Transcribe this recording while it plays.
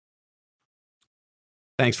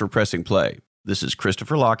Thanks for pressing play. This is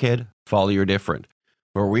Christopher Lochhead, Follow Your Different,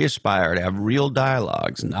 where we aspire to have real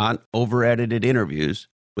dialogues, not over-edited interviews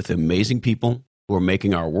with amazing people who are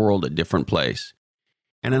making our world a different place.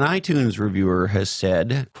 And an iTunes reviewer has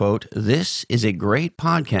said, quote, "This is a great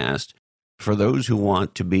podcast for those who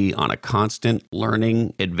want to be on a constant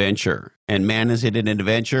learning adventure." And man, is it an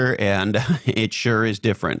adventure, and it sure is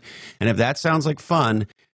different. And if that sounds like fun,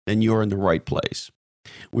 then you're in the right place.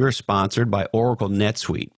 We're sponsored by Oracle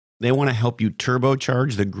NetSuite. They want to help you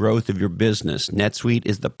turbocharge the growth of your business. NetSuite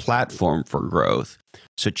is the platform for growth.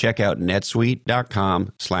 So check out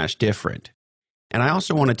netsuite.com/different. And I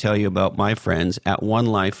also want to tell you about my friends at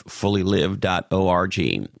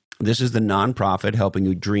onelifefullylived.org. This is the nonprofit helping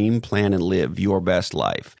you dream, plan, and live your best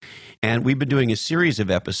life. And we've been doing a series of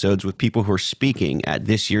episodes with people who are speaking at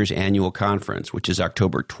this year's annual conference, which is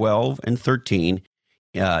October 12 and 13,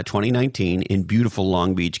 2019 in beautiful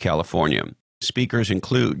Long Beach, California. Speakers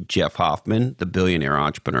include Jeff Hoffman, the billionaire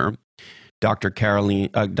entrepreneur, Dr.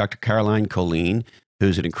 Caroline Colleen,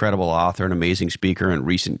 who's an incredible author, an amazing speaker, and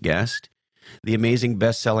recent guest, the amazing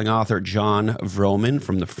best-selling author John Vroman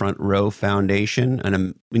from the Front Row Foundation,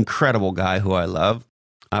 an incredible guy who I love,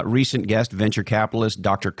 recent guest, venture capitalist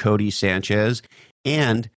Dr. Cody Sanchez,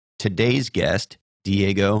 and today's guest,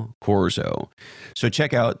 Diego Corzo. So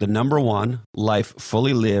check out the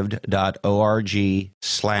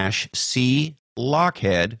lifefullylived.org/C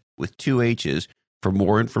Lochhead with 2 H's for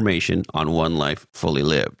more information on One Life Fully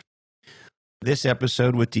Lived. This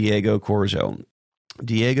episode with Diego Corzo.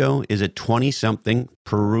 Diego is a 20-something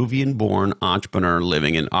Peruvian-born entrepreneur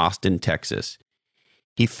living in Austin, Texas.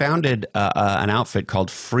 He founded an outfit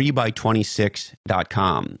called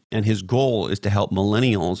freeby26.com, and his goal is to help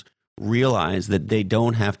millennials realize that they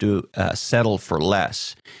don't have to settle for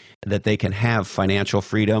less, that they can have financial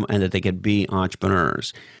freedom and that they can be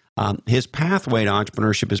entrepreneurs. His pathway to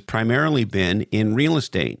entrepreneurship has primarily been in real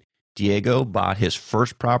estate. Diego bought his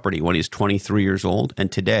first property when he was 23 years old,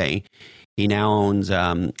 and today he now owns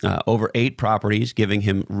over 8 properties, giving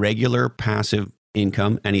him regular passive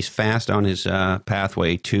income, and he's fast on his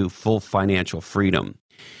pathway to full financial freedom.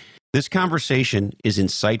 This conversation is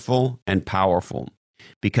insightful and powerful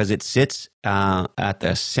because it sits at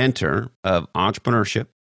the center of entrepreneurship,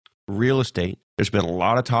 real estate. There's been a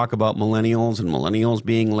lot of talk about millennials and millennials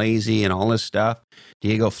being lazy and all this stuff.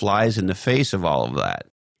 Diego flies in the face of all of that.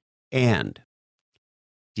 And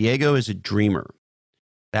Diego is a dreamer.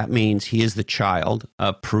 That means he is the child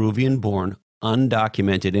of Peruvian-born,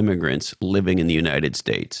 undocumented immigrants living in the United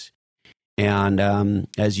States. And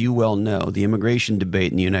as you well know, the immigration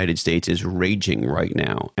debate in the United States is raging right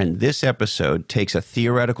now. And this episode takes a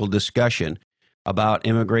theoretical discussion about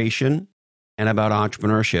immigration and about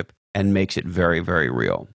entrepreneurship and makes it very, very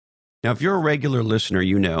real. Now, if you're a regular listener,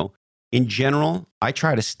 you know, in general, I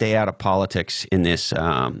try to stay out of politics in this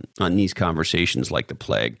on these conversations like the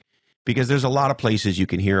plague, because there's a lot of places you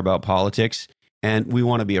can hear about politics, and we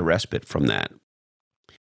want to be a respite from that.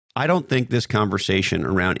 I don't think this conversation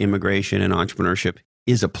around immigration and entrepreneurship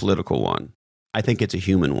is a political one. I think it's a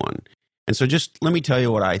human one. And so just let me tell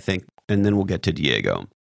you what I think, and then we'll get to Diego.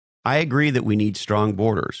 I agree that we need strong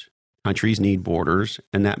borders. Countries need borders,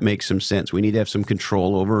 and that makes some sense. We need to have some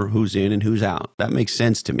control over who's in and who's out. That makes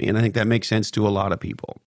sense to me, and I think that makes sense to a lot of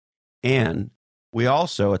people. And we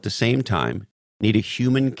also, at the same time, need a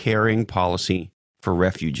human caring policy for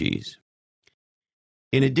refugees.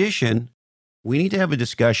 In addition, we need to have a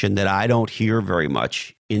discussion that I don't hear very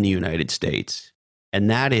much in the United States, and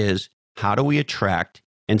that is, how do we attract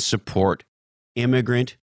and support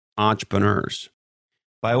immigrant entrepreneurs?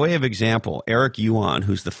 By way of example, Eric Yuan,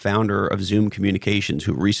 who's the founder of Zoom Communications,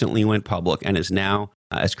 who recently went public and is now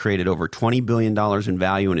has created over $20 billion in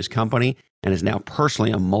value in his company and is now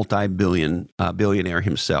personally a multi-billionaire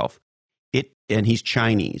himself. And he's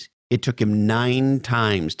Chinese. It took him 9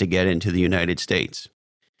 times to get into the United States.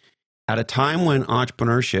 At a time when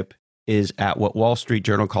entrepreneurship is at what Wall Street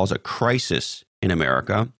Journal calls a crisis in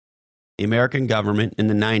America, the American government in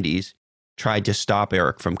the 90s tried to stop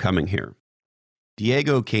Eric from coming here.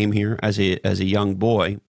 Diego came here as a young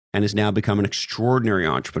boy and has now become an extraordinary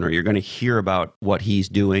entrepreneur. You're going to hear about what he's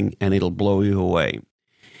doing, and it'll blow you away.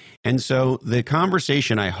 And so the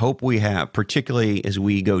conversation I hope we have, particularly as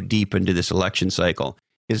we go deep into this election cycle,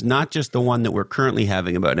 is not just the one that we're currently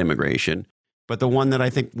having about immigration, but the one that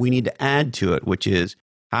I think we need to add to it, which is,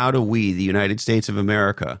 how do we, the United States of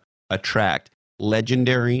America, attract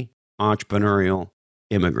legendary entrepreneurial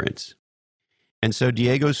immigrants? And so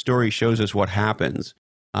Diego's story shows us what happens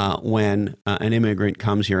when an immigrant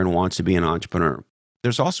comes here and wants to be an entrepreneur.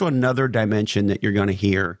 There's also another dimension that you're going to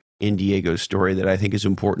hear in Diego's story that I think is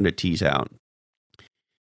important to tease out.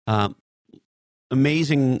 Um,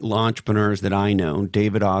 Amazing entrepreneurs that I know,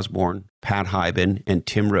 David Osborne, Pat Hyben, and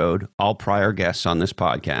Tim Rode, all prior guests on this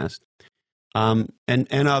podcast, and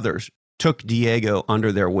others, took Diego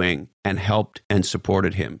under their wing and helped and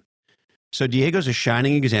supported him. So Diego's a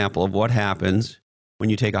shining example of what happens when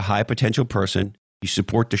you take a high potential person, you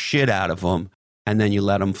support the shit out of them, and then you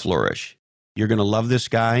let them flourish. You're going to love this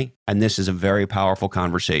guy, and this is a very powerful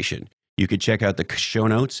conversation. You can check out the show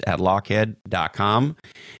notes at lochhead.com.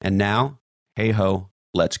 And now, hey ho,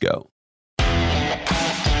 let's go.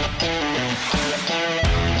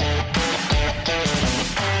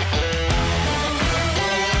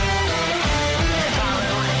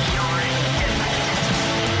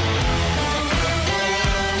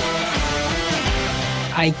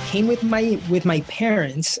 I came with my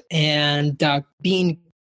parents, and being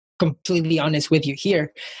completely honest with you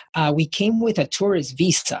here, we came with a tourist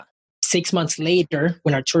visa. 6 months later,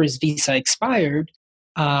 when our tourist visa expired,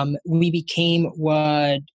 we became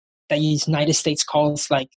what the United States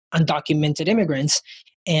calls like undocumented immigrants.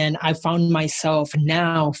 And I found myself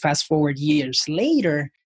now, fast forward years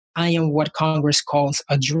later, I am what Congress calls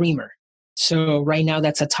a dreamer. So right now,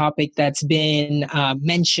 that's a topic that's been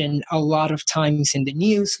mentioned a lot of times in the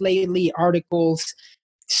news lately, articles.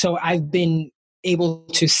 So I've been able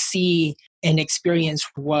to see and experience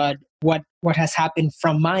what has happened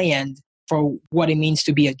from my end for what it means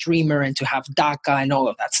to be a dreamer and to have DACA and all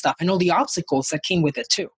of that stuff and all the obstacles that came with it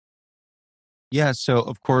too. Yeah. So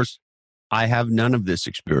of course, I have none of this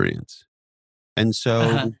experience, and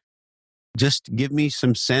so. Just give me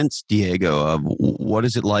some sense, Diego, of what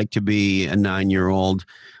is it like to be a 9-year-old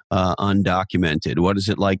undocumented? What is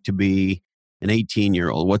it like to be an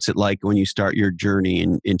 18-year-old? What's it like when you start your journey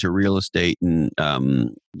into real estate and,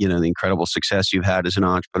 the incredible success you've had as an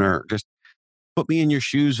entrepreneur? Just put me in your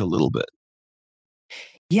shoes a little bit.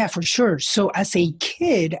 Yeah, for sure. So as a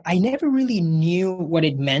kid, I never really knew what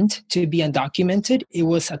it meant to be undocumented. It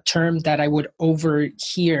was a term that I would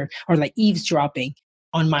overhear or like eavesdropping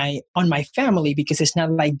on my family, because it's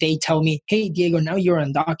not like they tell me, hey, Diego, now you're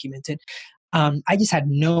undocumented. I just had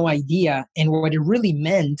no idea. And what it really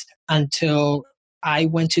meant until I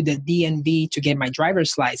went to the DMV to get my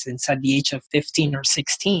driver's license at the age of 15 or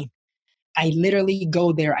 16. I literally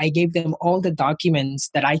go there. I gave them all the documents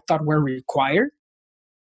that I thought were required.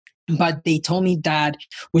 But they told me that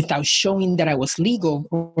without showing that I was legal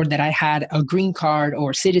or that I had a green card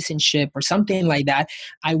or citizenship or something like that,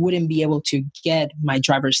 I wouldn't be able to get my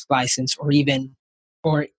driver's license or even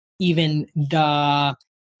the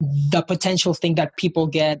potential thing that people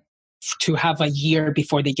get to have a year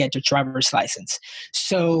before they get their driver's license.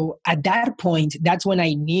 So at that point, that's when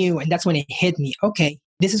I knew, and that's when it hit me. Okay,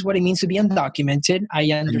 this is what it means to be undocumented.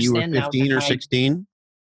 I understand now. And you were 15 or 16?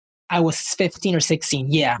 I was 15 or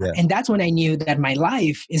 16, yeah. And that's when I knew that my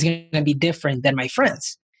life is going to be different than my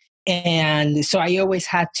friends. And so I always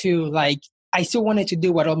had to I still wanted to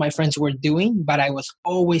do what all my friends were doing, but I was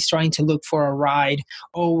always trying to look for a ride,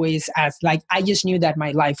 always I just knew that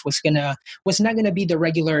my life was not gonna be the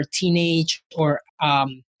regular teenage or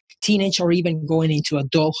even going into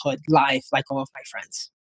adulthood life like all of my friends.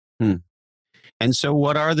 And so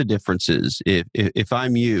what are the differences if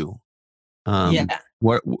I'm you?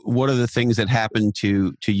 What are the things that happen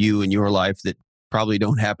to you in your life that probably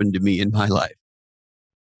don't happen to me in my life?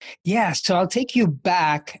 Yeah, so I'll take you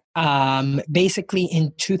back. Basically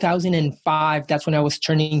in 2005, that's when I was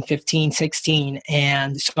turning 15, 16.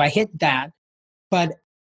 And so I hit that. But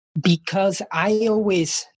because I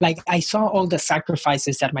always, I saw all the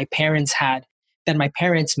sacrifices that my parents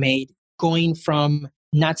made, going from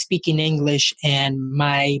not speaking English, and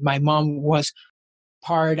my mom was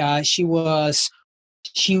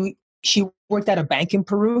she worked at a bank in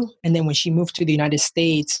Peru, and then when she moved to the United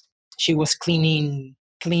States, she was cleaning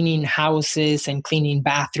houses and cleaning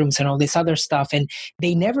bathrooms and all this other stuff, and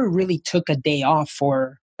they never really took a day off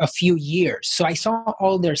for a few years. So I saw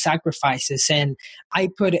all their sacrifices, and I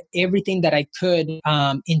put everything that I could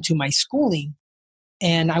into my schooling,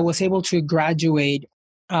 and I was able to graduate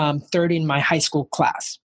third in my high school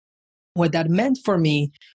class. What that meant for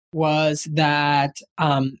me was that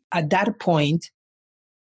at that point,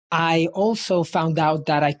 I also found out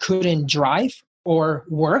that I couldn't drive or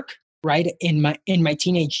work right in my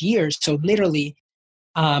teenage years. So literally,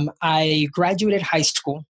 I graduated high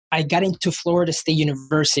school. I got into Florida State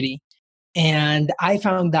University, and I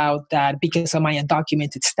found out that because of my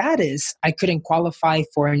undocumented status, I couldn't qualify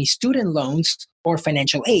for any student loans or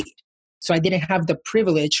financial aid. So I didn't have the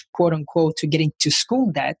privilege, quote unquote, to get into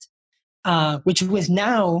school debt, which was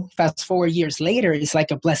now, fast forward years later, is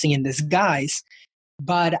like a blessing in disguise.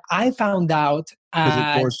 But I found out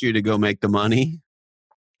because it forced you to go make the money.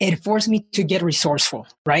 it forced me to get resourceful,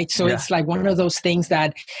 right? So Yeah. it's like one of those things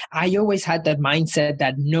that I always had that mindset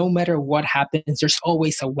that no matter what happens, there's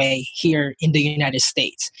always a way here in the United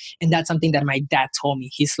States. And that's something that my dad told me.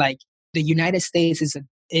 He's like, the United States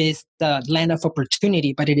is the land of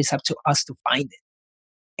opportunity, but it is up to us to find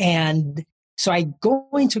it. And so I go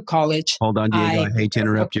into college. Hold on, Diego. I hate to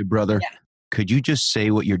interrupt you, brother. Yeah. Could you just say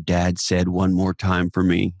what your dad said one more time for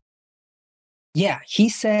me? Yeah, he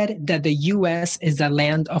said that the US is the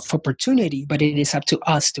land of opportunity, but it is up to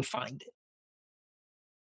us to find it.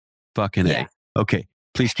 Fucking Yeah. A. Okay,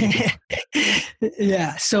 please keep going.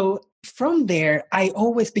 Yeah. So from there, I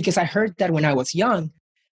always, because I heard that when I was young,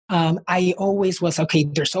 I always was, okay,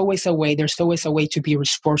 there's always a way. There's always a way to be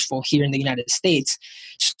resourceful here in the United States.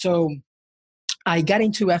 So I got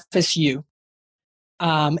into FSU.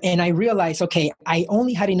 And I realized, okay, I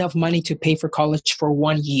only had enough money to pay for college for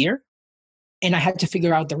 1 year. And I had to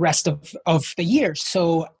figure out the rest of the year.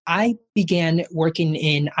 So I began working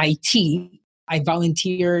in IT. I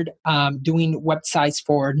volunteered doing websites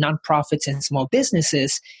for nonprofits and small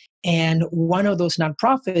businesses. And one of those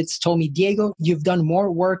nonprofits told me, Diego, you've done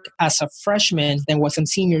more work as a freshman than what some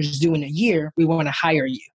seniors do in a year. We want to hire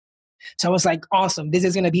you. So I was like, awesome. This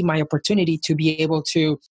is going to be my opportunity to be able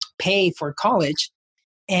to pay for college.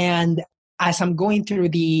 And as I'm going through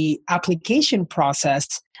the application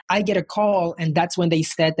process, I get a call, and that's when they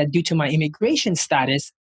said that due to my immigration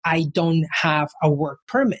status, I don't have a work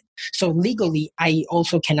permit. So legally, I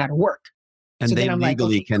also cannot work. And so they then I'm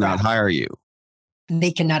legally like, okay, cannot crap. hire you.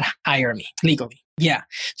 They cannot hire me legally. Yeah.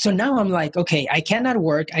 So now I'm like, okay, I cannot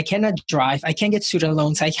work. I cannot drive. I can't get student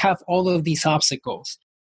loans. I have all of these obstacles.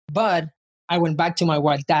 But I went back to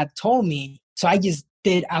what dad told me. So I just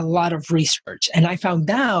did a lot of research. And I found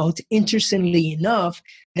out, interestingly enough,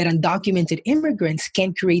 that undocumented immigrants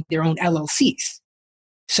can create their own LLCs.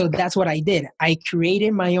 So that's what I did. I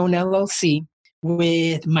created my own LLC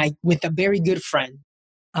with a very good friend.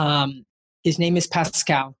 His name is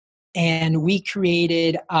Pascal. And we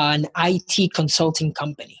created an IT consulting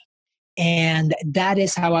company. And that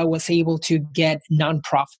is how I was able to get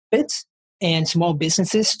nonprofits and small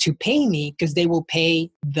businesses to pay me, because they will pay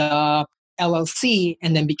the LLC.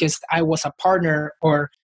 And then because I was a partner, or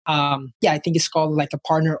I think it's called like a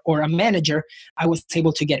partner or a manager, I was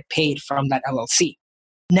able to get paid from that LLC.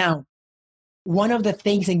 Now, one of the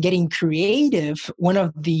things in getting creative,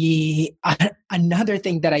 another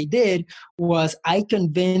thing that I did was I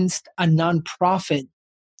convinced a nonprofit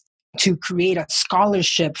to create a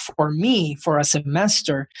scholarship for me for a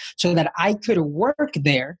semester so that I could work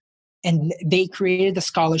there. And they created the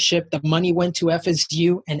scholarship. The money went to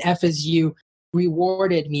FSU, and FSU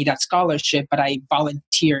rewarded me that scholarship, but I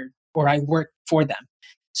volunteered or I worked for them.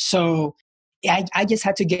 So I just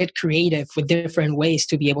had to get creative with different ways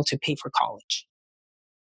to be able to pay for college.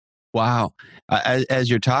 Wow.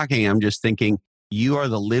 As you're talking, I'm just thinking, you are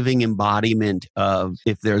the living embodiment of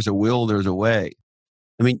if there's a will, there's a way.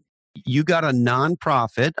 I mean, you got a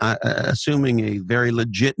nonprofit, assuming a very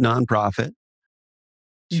legit nonprofit,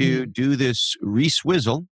 to do this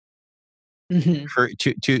reswizzle,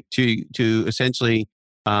 to essentially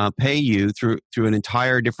pay you through an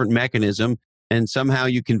entire different mechanism, and somehow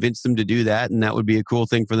you convinced them to do that, and that would be a cool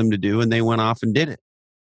thing for them to do, and they went off and did it.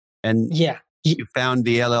 And you found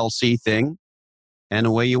the LLC thing, and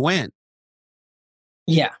away you went.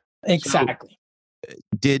 Yeah, exactly.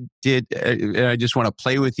 So, I just want to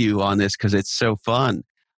play with you on this because it's so fun.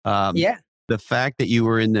 The fact that you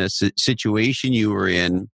were in the situation you were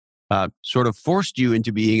in sort of forced you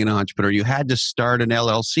into being an entrepreneur. You had to start an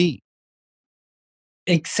LLC.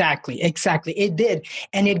 Exactly. It did.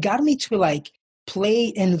 And it got me to like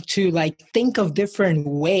play and to like think of different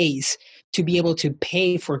ways to be able to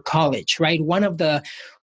pay for college, right? One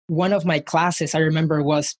of my classes I remember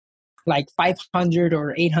was like $500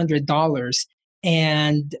 or $800.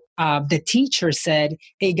 And the teacher said,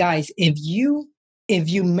 hey guys, if you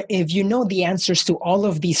know the answers to all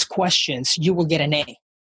of these questions, you will get an A.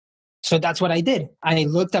 So that's what I did. I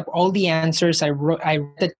looked up all the answers. I read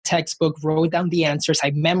the textbook, wrote down the answers.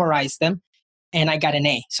 I memorized them, and I got an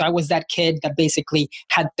A. So I was that kid that basically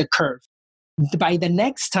had the curve. By the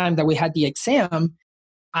next time that we had the exam,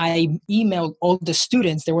 I emailed all the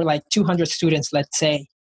students. There were like 200 students, let's say.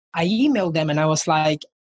 I emailed them and I was like,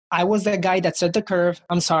 I was the guy that set the curve.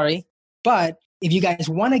 I'm sorry. But if you guys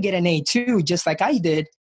want to get an A too, just like I did,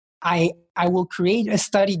 I will create a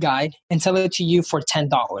study guide and sell it to you for $10.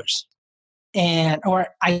 Or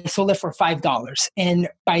I sold it for $5. And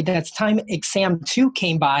by that time exam 2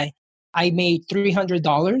 came by, I made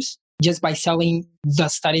 $300 just by selling the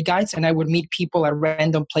study guides. And I would meet people at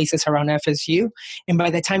random places around FSU. And by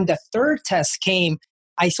the time the third test came,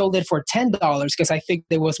 I sold it for $10 because I think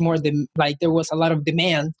there was there was a lot of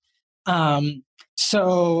demand.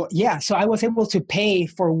 So I was able to pay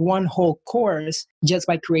for one whole course just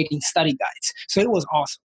by creating study guides. So it was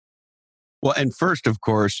awesome. Well, and first, of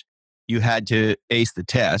course, you had to ace the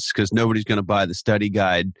test because nobody's going to buy the study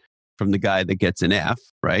guide from the guy that gets an F,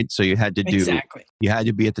 right? So you had to Exactly. you had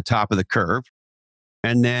to be at the top of the curve.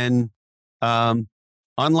 And then,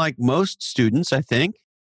 unlike most students, I think,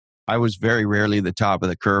 I was very rarely the top of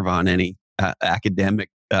the curve on any academic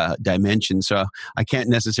dimension. So I can't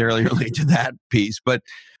necessarily relate to that piece. But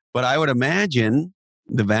I would imagine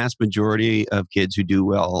the vast majority of kids who do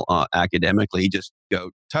well academically just go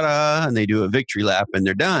ta-da, and they do a victory lap and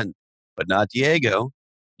they're done. But not Diego.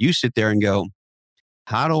 You sit there and go,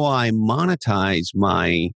 how do I monetize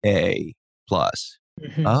my A plus?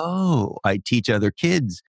 Mhm. Oh, I teach other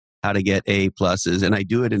kids how to get A pluses, and I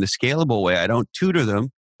do it in a scalable way. I don't tutor them.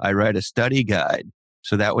 I write a study guide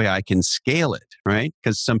so that way I can scale it, right?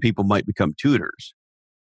 Because some people might become tutors.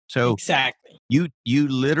 So Exactly. you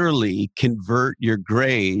literally convert your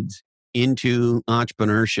grades into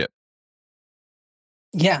entrepreneurship.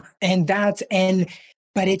 Yeah.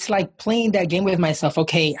 But it's like playing that game with myself.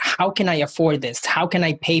 Okay, how can I afford this? How can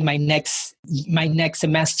I pay my next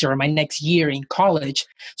semester or my next year in college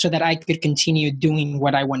so that I could continue doing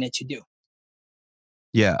what I wanted to do?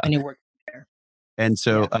 Yeah. And it worked there. And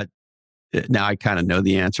so now I kind of know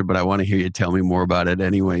the answer, but I want to hear you tell me more about it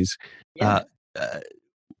anyways. Yeah. Uh,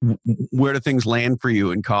 where do things land for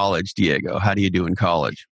you in college, Diego? How do you do in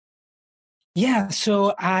college? Yeah.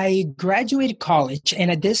 So I graduated college,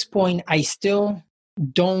 and at this point, I still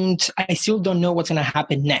don't know what's going to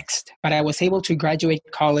happen next, but I was able to graduate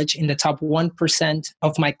college in the top 1%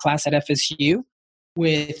 of my class at FSU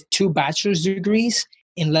with 2 bachelor's degrees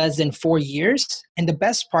in less than 4 years. And the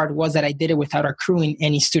best part was that I did it without accruing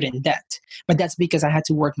any student debt. But that's because I had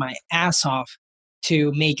to work my ass off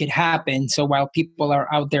to make it happen. So while people are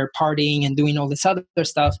out there partying and doing all this other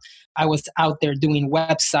stuff, I was out there doing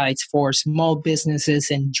websites for small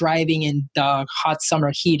businesses and driving in the hot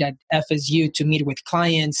summer heat at FSU to meet with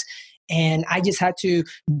clients. And I just had to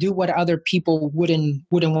do what other people wouldn't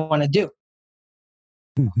want to do.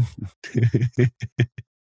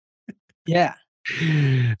 Yeah.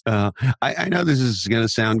 I know this is going to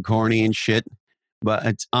sound corny and shit, but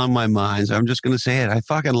it's on my mind. So I'm just going to say it. I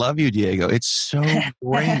fucking love you, Diego. It's so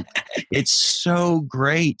great. It's so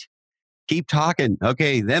great. Keep talking.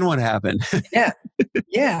 Okay, then what happened?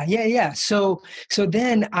 Yeah. So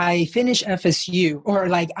then I finish FSU, or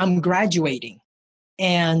like I'm graduating,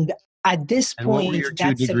 and at this And what were point, your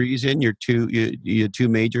 2 degrees in? Your you had 2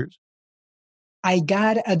 majors? I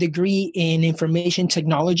got a degree in information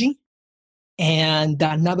technology and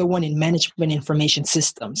another one in management information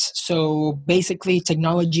systems. So basically,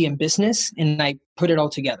 technology and business, and I put it all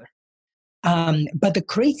together. But the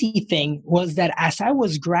crazy thing was that as I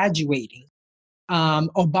was graduating,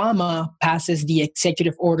 Obama passes the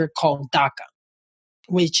executive order called DACA,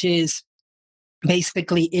 which is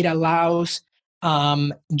basically it allows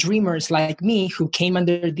dreamers like me who came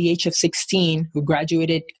under the age of 16, who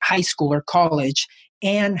graduated high school or college,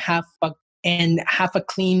 and have a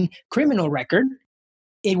clean criminal record.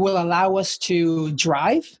 It will allow us to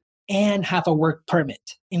drive and have a work permit.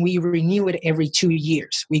 And we renew it every 2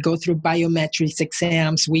 years. We go through biometrics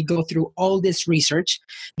exams. We go through all this research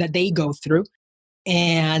that they go through,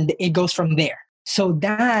 and it goes from there. So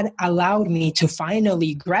that allowed me to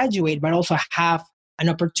finally graduate, but also have an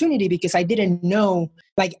opportunity, because I didn't know,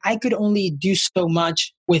 like, I could only do so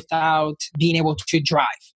much without being able to drive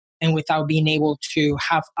and without being able to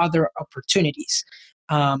have other opportunities.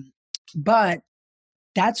 But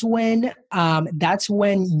that's when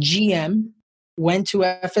GM went to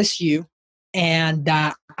FSU, and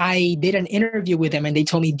I did an interview with them, and they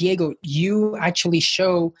told me, Diego, you actually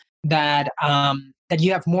show that that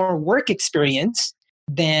you have more work experience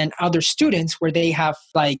than other students, where they have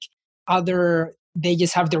they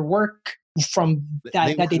just have their work from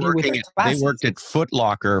that they do with their classes. They worked at Foot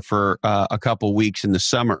Locker for a couple weeks in the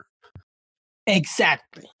summer.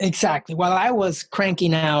 Exactly. While I was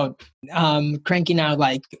cranking out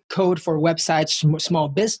like code for websites, small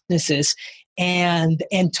businesses, and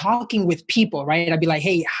talking with people, right? I'd be like,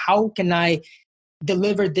 hey, how can I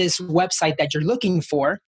deliver this website that you're looking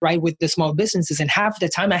for, right, with the small businesses? And half the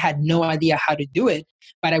time I had no idea how to do it,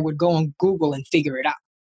 but I would go on Google and figure it out.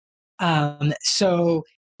 So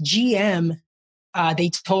GM,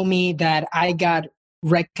 they told me that I got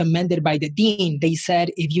recommended by the dean. They said,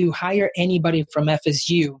 if you hire anybody from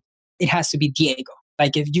FSU, it has to be Diego.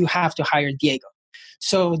 Like, if you have to hire Diego.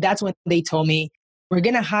 So that's when they told me, we're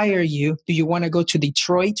going to hire you. Do you want to go to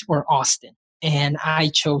Detroit or Austin? and I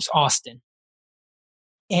chose Austin.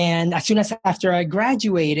 And as soon as after I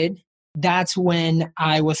graduated, that's when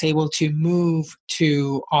I was able to move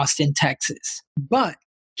to Austin, Texas. But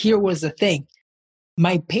here was the thing.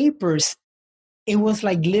 My papers, it was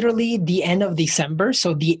like literally the end of December.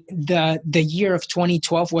 So the year of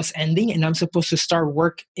 2012 was ending, and I'm supposed to start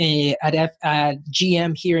work at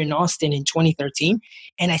GM here in Austin in 2013.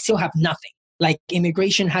 And I still have nothing. Like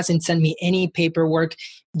immigration hasn't sent me any paperwork.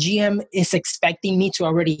 GM is expecting me to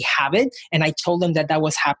already have it. And I told them that that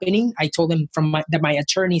was happening. I told them that my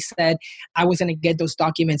attorney said I was going to get those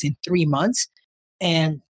documents in 3 months.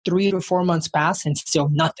 And 3 to 4 months passed and still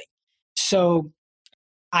nothing. So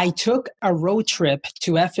I took a road trip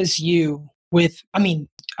to FSU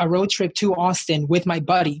a road trip to Austin with my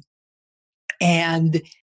buddy. And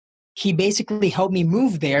he basically helped me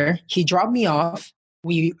move there. He dropped me off.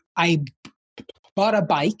 I bought a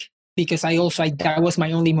bike because that was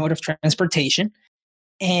my only mode of transportation.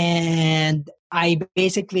 And I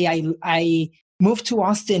moved to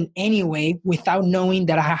Austin anyway without knowing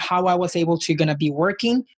how I was able to gonna be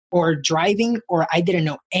working or driving, or I didn't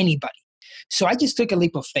know anybody. So I just took a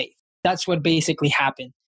leap of faith. That's what basically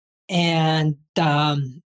happened. And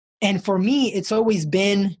for me, it's always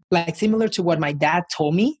been like similar to what my dad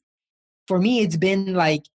told me. For me, it's been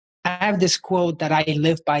like, I have this quote that I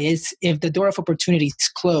live by is, if the door of opportunity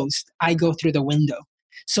is closed, I go through the window.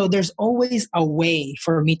 So there's always a way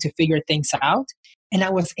for me to figure things out. And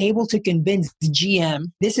I was able to convince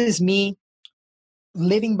GM, this is me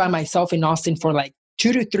living by myself in Austin for like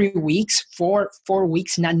 2 to 3 weeks, 4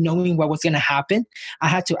 weeks, not knowing what was going to happen. I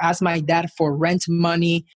had to ask my dad for rent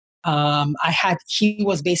money. He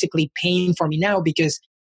was basically paying for me now because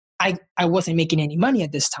I wasn't making any money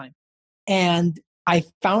at this time. And I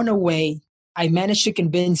found a way. I managed to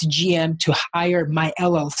convince GM to hire my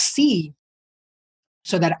LLC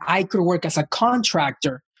so that I could work as a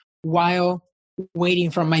contractor while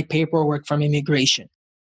waiting for my paperwork from immigration.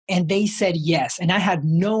 And they said yes. And I had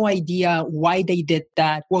no idea why they did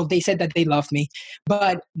that. Well, they said that they loved me,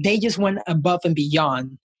 but they just went above and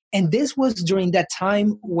beyond. And this was during that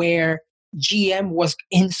time where GM was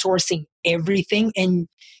insourcing everything, and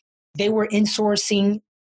they were insourcing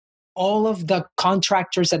all of the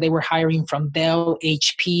contractors that they were hiring from Dell,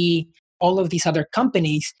 HP, all of these other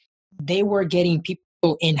companies. They were getting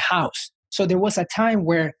people in-house. So there was a time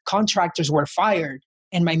where contractors were fired,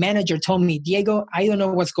 and my manager told me, Diego, I don't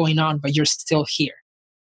know what's going on, but you're still here.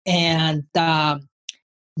 And that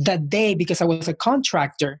day, because I was a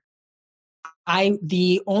contractor,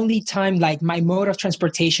 the only time, like my mode of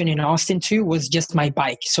transportation in Austin too was just my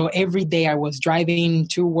bike. So every day I was driving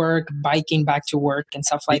to work, biking back to work and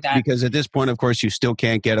stuff like that. Because at this point, of course, you still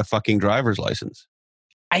can't get a fucking driver's license.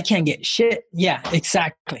 I can't get shit. Yeah,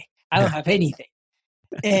 exactly. I don't have anything.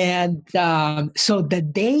 And so the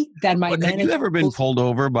day that my manager... Have you ever been pulled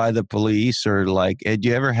over by the police, or like, had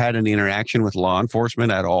you ever had any interaction with law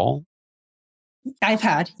enforcement at all? I've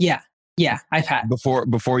had, yeah. Yeah, I've had.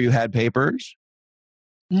 Before you had papers?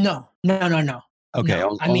 No. Okay,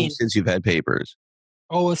 no. Only since you've had papers.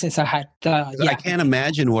 Oh, since I had, I can't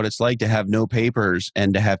imagine what it's like to have no papers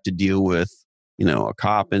and to have to deal with, a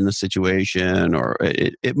cop in the situation, or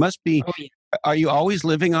it must be. Oh, yeah. Are you always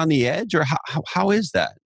living on the edge, or how is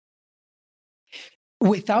that?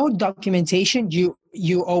 Without documentation,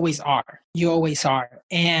 you always are. You always are.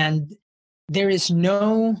 And there's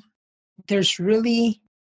really,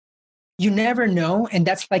 you never know. And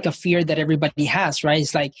that's like a fear that everybody has, right?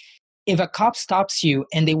 It's like, if a cop stops you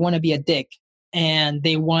and they want to be a dick and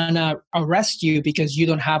they want to arrest you because you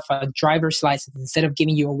don't have a driver's license, instead of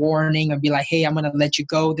giving you a warning and be like, hey, I'm going to let you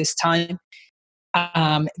go this time,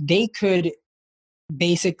 they could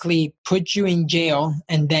basically put you in jail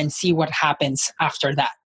and then see what happens after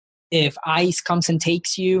that. If ICE comes and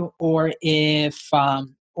takes you, or if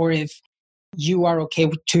you are okay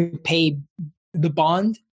to pay the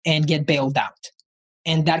bond and get bailed out.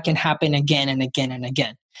 And that can happen again and again and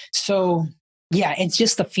again. So yeah, it's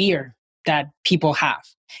just a fear that people have.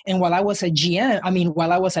 And while I was at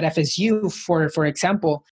while I was at FSU, for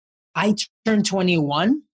example, I turned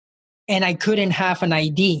 21 and I couldn't have an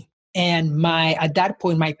ID. And at that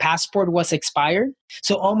point, my passport was expired.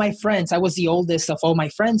 So all my friends, I was the oldest of all my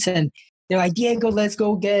friends, and they're like, Diego, let's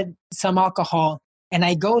go get some alcohol. And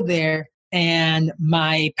I go there and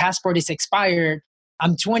my passport is expired.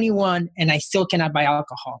 I'm 21 and I still cannot buy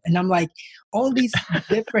alcohol. And I'm like, all these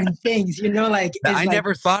different things, like... I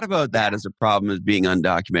never thought about that as a problem, as being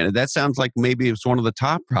undocumented. That sounds like maybe it's one of the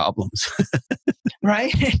top problems.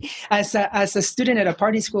 Right? As a student at a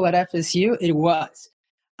party school at FSU, it was.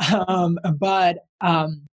 But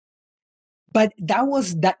but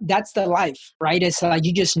that's the life, right? It's like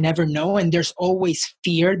you just never know, and there's always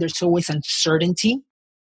fear, there's always uncertainty.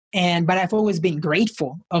 But I've always been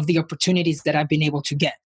grateful of the opportunities that I've been able to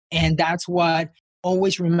get. And that's what,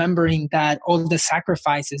 always remembering that all the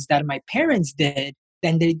sacrifices that my parents did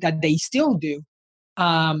and that they still do,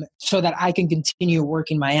 so that I can continue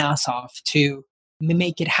working my ass off to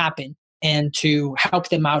make it happen and to help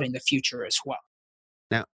them out in the future as well.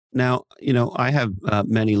 Now, I have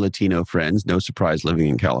many Latino friends. No surprise, living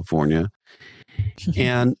in California,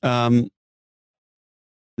 and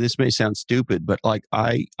this may sound stupid, but like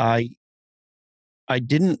I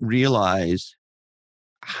didn't realize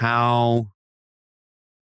how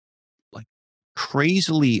like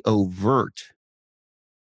crazily overt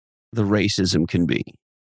the racism can be.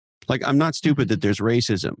 Like, I'm not stupid that there's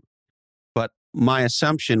racism, but my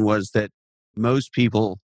assumption was that most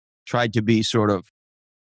people tried to be sort of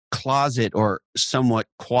closet or somewhat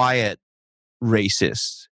quiet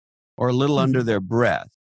racists or a little under their breath.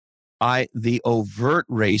 The overt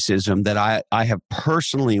racism that I have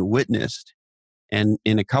personally witnessed, and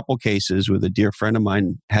in a couple cases with a dear friend of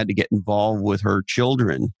mine, had to get involved with her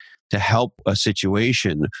children to help a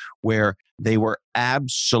situation where they were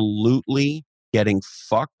absolutely getting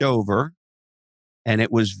fucked over. And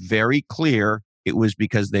it was very clear it was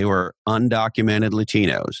because they were undocumented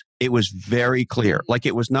Latinos. It was very clear. Like,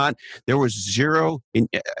 it was not, there was zero,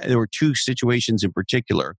 there were two situations in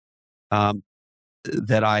particular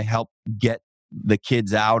that I helped get the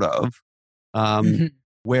kids out of,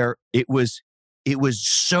 where it was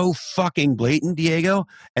so fucking blatant, Diego.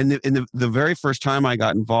 And the very first time I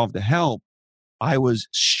got involved to help, I was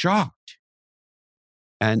shocked.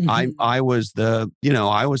 And I was the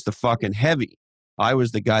fucking heavy. I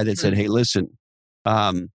was the guy that said, "Hey, listen,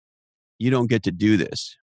 you don't get to do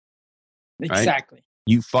this." Right? Exactly.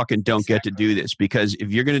 You fucking don't get to do this, because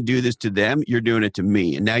if you're going to do this to them, you're doing it to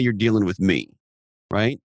me, and now you're dealing with me,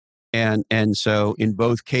 right? And so in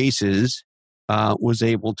both cases, was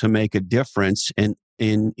able to make a difference in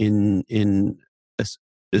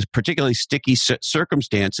particularly sticky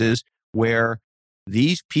circumstances where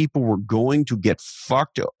these people were going to get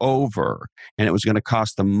fucked over, and it was going to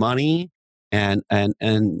cost them money and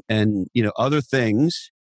other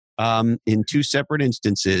things, in two separate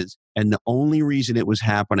instances. And the only reason it was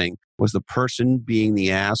happening was the person being the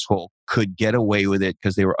asshole could get away with it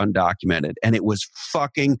because they were undocumented, and it was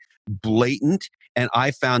fucking blatant. And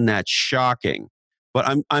I found that shocking.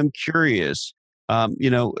 But I'm curious,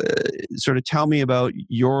 sort of tell me about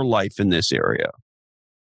your life in this area.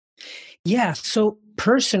 Yeah. So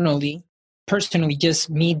personally, just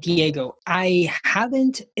me, Diego, I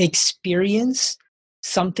haven't experienced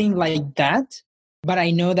something like that, but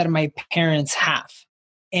I know that my parents have.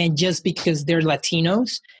 And just because they're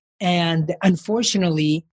Latinos, and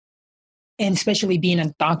unfortunately, and especially being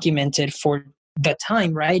undocumented for the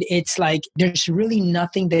time, right? It's like there's really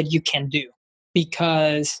nothing that you can do,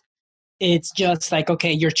 because it's just like,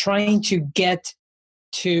 okay, you're trying to get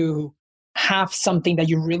to have something that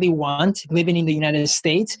you really want living in the United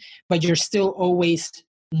States, but you're still always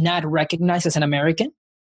not recognized as an American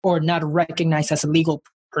or not recognized as a legal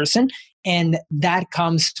person. And that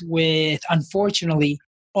comes with, unfortunately,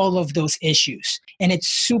 all of those issues. And it's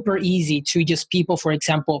super easy to just people, for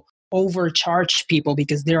example, overcharge people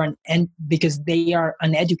because because they are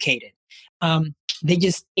uneducated. They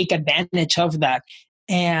just take advantage of that.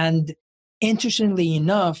 And interestingly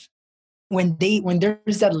enough, when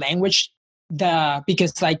there's that language,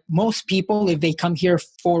 because like most people, if they come here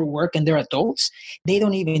for work and they're adults, they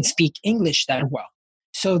don't even speak English that well.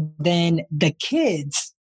 So then the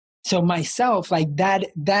kids, so myself, like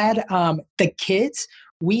the kids,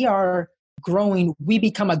 we are growing, we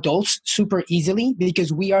become adults super easily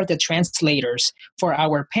because we are the translators for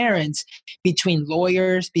our parents, between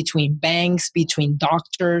lawyers, between banks, between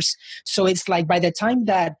doctors. So it's like by the time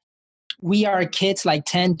that we are kids like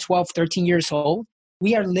 10, 12, 13 years old,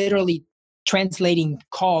 we are literally translating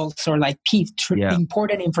calls or like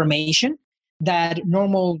important information that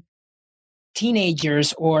normal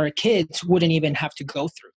teenagers or kids wouldn't even have to go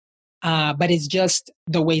through. But it's just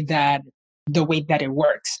the way that it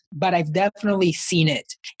works. But I've definitely seen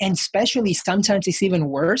it. And especially sometimes it's even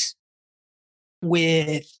worse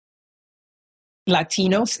with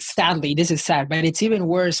Latinos. Sadly, this is sad, but it's even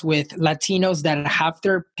worse with Latinos that have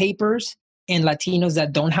their papers and Latinos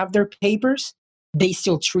that don't have their papers. They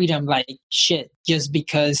still treat them like shit just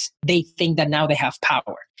because they think that now they have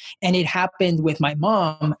power. And it happened with my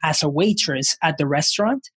mom as a waitress at the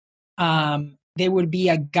restaurant. There would be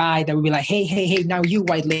a guy that would be like, hey, now you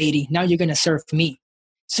white lady, now you're going to serve me.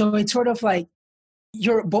 So it's sort of like,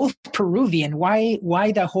 you're both Peruvian. Why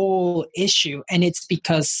the whole issue? And it's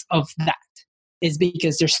because of that. It's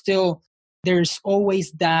because there's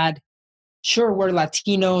always that, sure, we're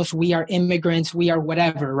Latinos, we are immigrants, we are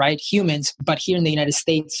whatever, right? Humans. But here in the United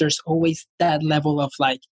States, there's always that level of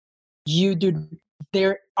like,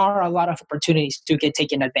 there are a lot of opportunities to get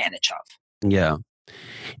taken advantage of. Yeah.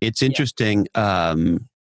 It's interesting.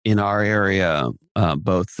 In our area,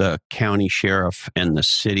 both the county sheriff and the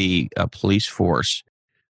city police force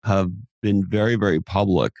have been very, very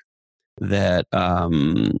public that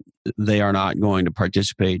they are not going to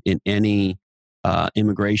participate in any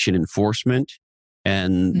immigration enforcement,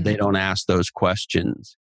 and they don't ask those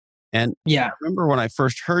questions. And I remember when I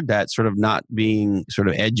first heard that, sort of not being sort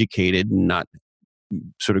of educated and not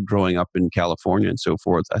sort of growing up in California and so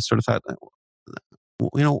forth, I sort of thought, I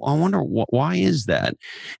wonder why is that?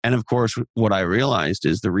 And of course, what I realized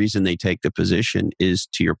is the reason they take the position is,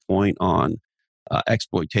 to your point, on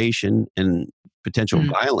exploitation and potential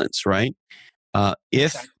violence, right?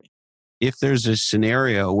 If there's a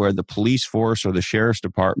scenario where the police force or the sheriff's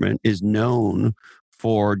department is known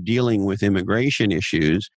for dealing with immigration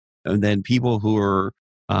issues, and then people who are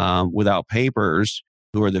without papers,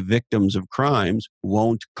 who are the victims of crimes,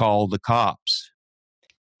 won't call the cops.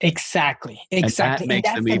 Exactly. And that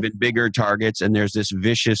makes them even bigger targets. And there's this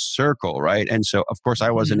vicious circle, right? And so, of course, I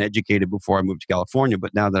wasn't educated before I moved to California,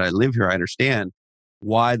 but now that I live here, I understand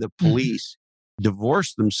why the police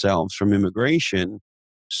divorced themselves from immigration.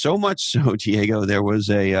 So much so, Diego, there was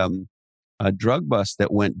a drug bust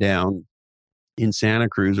that went down in Santa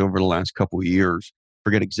Cruz over the last couple of years.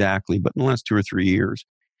 Forget exactly, but in the last 2 or 3 years.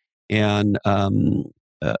 And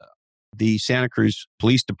the Santa Cruz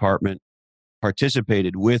Police Department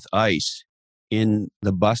participated with ICE in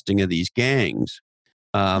the busting of these gangs.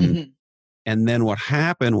 And then what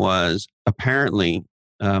happened was, apparently,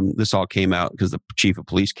 this all came out because the chief of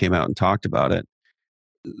police came out and talked about it.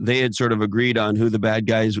 They had sort of agreed on who the bad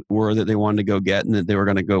guys were that they wanted to go get, and that they were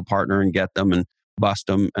going to go partner and get them and bust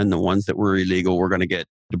them. And the ones that were illegal were going to get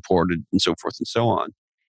deported and so forth and so on.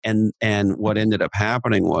 And what ended up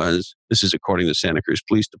happening was, this is according to the Santa Cruz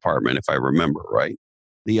Police Department, if I remember right,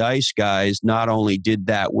 the ICE guys not only did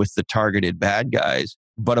that with the targeted bad guys,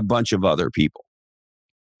 but a bunch of other people.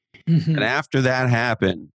 And after that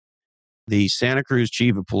happened, the Santa Cruz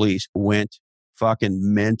chief of police went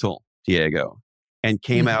fucking mental, Diego, and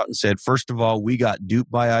came out and said, first of all, we got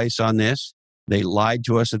duped by ICE on this. They lied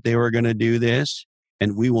to us that they were going to do this,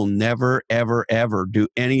 and we will never, ever, ever do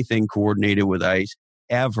anything coordinated with ICE,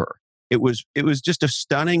 ever. It was just a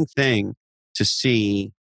stunning thing to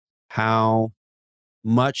see how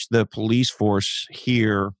much the police force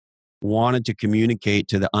here wanted to communicate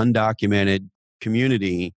to the undocumented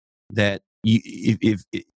community that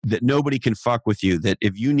that nobody can fuck with you, that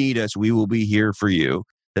if you need us, we will be here for you,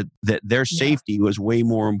 that their safety was way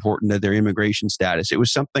more important than their immigration status. It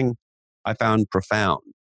was something I found profound.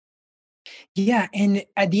 Yeah. And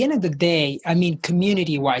at the end of the day, I mean,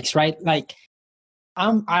 community wise, right? Like,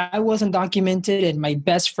 I wasn't documented, and my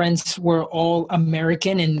best friends were all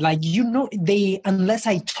American. And like, unless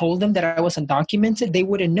I told them that I wasn't documented, they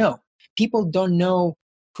wouldn't know. People don't know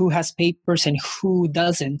who has papers and who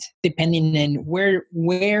doesn't, depending on where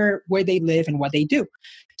they live and what they do.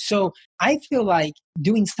 So I feel like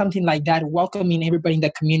doing something like that, welcoming everybody in the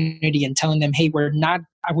community and telling them, hey,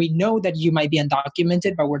 we know that you might be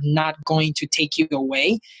undocumented, but we're not going to take you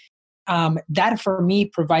away. That for me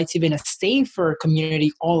provides even a safer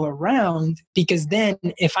community all around, because then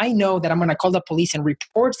if I know that I'm going to call the police and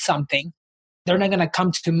report something, they're not going to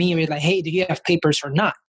come to me and be like, hey, do you have papers or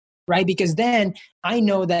not? Right? Because then I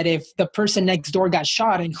know that if the person next door got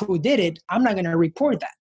shot and who did it, I'm not going to report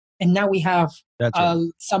that. And now we have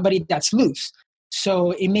somebody that's loose.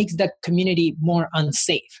 So it makes that community more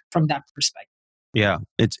unsafe from that perspective. Yeah,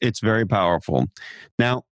 it's very powerful.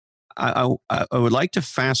 Now, I would like to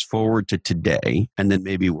fast forward to today and then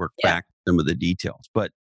maybe work back some of the details.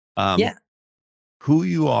 But who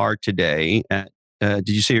you are today at, did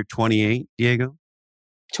you say you're 28, Diego?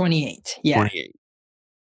 28, yeah. 28.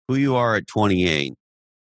 Who you are at 28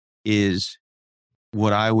 is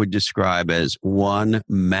what I would describe as one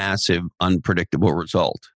massive unpredictable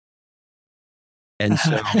result. And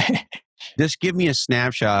so just give me a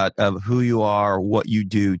snapshot of who you are, what you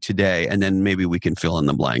do today, and then maybe we can fill in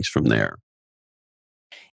the blanks from there.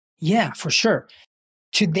 Yeah, for sure.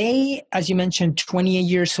 Today, as you mentioned, 28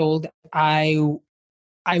 years old, I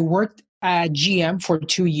worked at GM for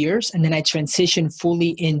 2 years, and then I transitioned fully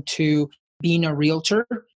into being a realtor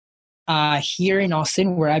here in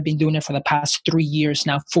Austin, where I've been doing it for the past 3 years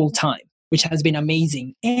now, full time, which has been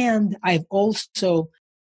amazing. And I've also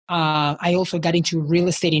I also got into real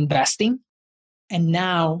estate investing. And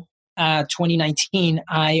now, 2019,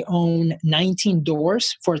 I own 19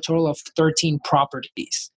 doors for a total of 13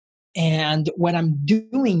 properties. And what I'm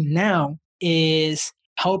doing now is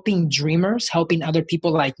helping dreamers, helping other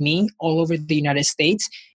people like me all over the United States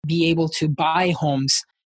be able to buy homes,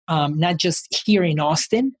 not just here in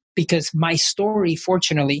Austin, because my story,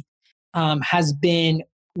 fortunately,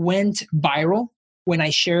 went viral when I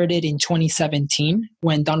shared it in 2017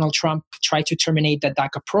 when Donald Trump tried to terminate the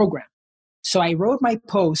DACA program. So I wrote my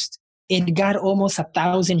post. It got almost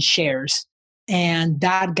 1,000 shares. And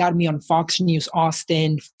that got me on Fox News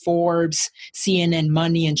Austin, Forbes, CNN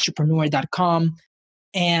Money, Entrepreneur.com.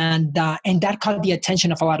 And that caught the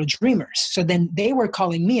attention of a lot of dreamers. So then they were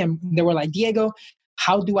calling me and they were like, Diego,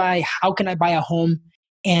 how can I buy a home?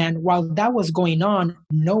 And while that was going on,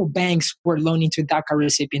 no banks were loaning to DACA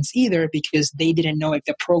recipients either because they didn't know if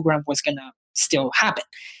the program was going to still happen.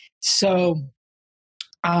 So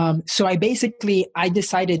I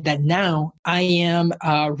decided that now I am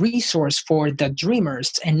a resource for the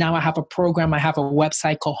dreamers. And now I have a program. I have a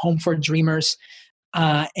website called Home for Dreamers.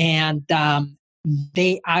 I've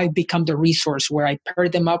become the resource where I pair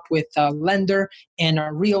them up with a lender and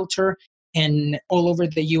a realtor and all over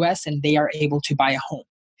the US, and they are able to buy a home.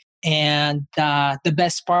 And the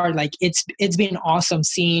best part, like it's been awesome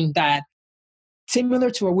seeing that,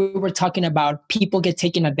 similar to what we were talking about, people get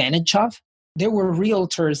taken advantage of. There were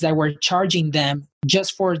realtors that were charging them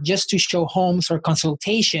just to show homes or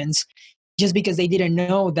consultations, just because they didn't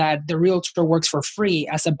know that the realtor works for free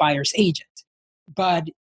as a buyer's agent. But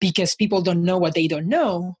because people don't know what they don't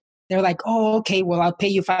know, they're like, oh, okay, well, I'll pay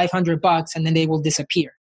you $500, and then they will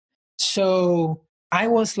disappear. So I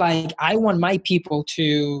was like, I want my people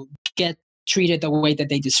to get treated the way that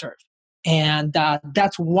they deserve. And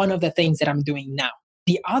that's one of the things that I'm doing now.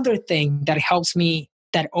 The other thing that helps me,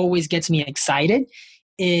 that always gets me excited,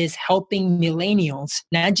 is helping millennials,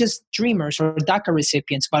 not just dreamers or DACA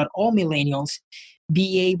recipients, but all millennials,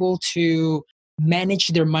 be able to manage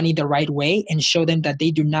their money the right way and show them that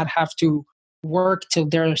they do not have to work till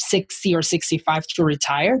they're 60 or 65 to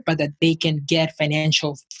retire, but that they can get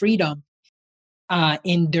financial freedom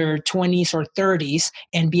in their 20s or 30s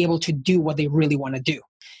and be able to do what they really want to do.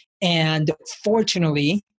 And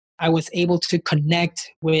fortunately, I was able to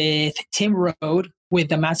connect with Tim Rode with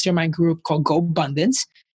the mastermind group called GoBundance.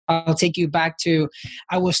 I'll take you back to,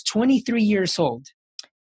 I was 23 years old.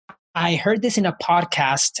 I heard this in a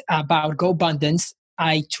podcast about GoBundance.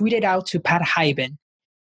 I tweeted out to Pat Hyben,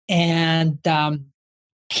 and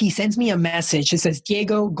he sends me a message. It says,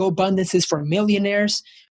 Diego, GoBundance is for millionaires.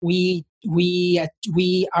 We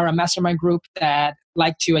are a mastermind group that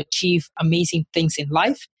like to achieve amazing things in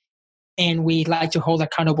life, and we like to hold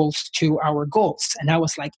accountable to our goals. And I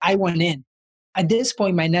was like, I went in. At this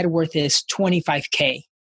point, my net worth is $25K.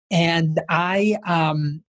 And I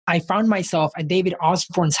found myself at David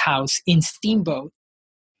Osborne's house in Steamboat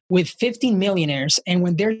with 15 millionaires. And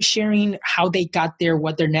when they're sharing how they got there,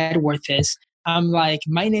 what their net worth is, I'm like,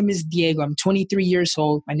 my name is Diego. I'm 23 years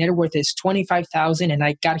old. My net worth is 25,000. And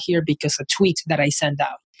I got here because of a tweet that I sent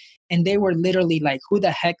out. And they were literally like, who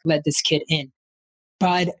the heck let this kid in?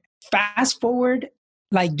 But fast forward,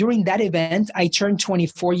 like during that event, I turned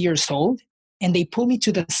 24 years old, and they pulled me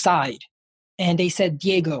to the side and they said,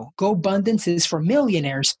 Diego, GoBundance is for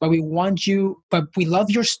millionaires, but we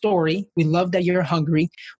love your story. We love that you're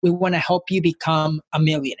hungry. We want to help you become a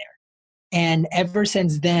millionaire. And ever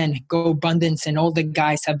since then, GoBundance and all the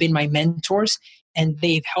guys have been my mentors, and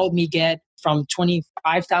they've helped me get from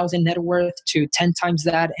 25,000 net worth to 10 times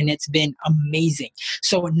that. And it's been amazing.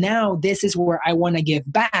 So now this is where I want to give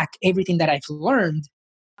back everything that I've learned,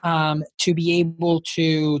 to be able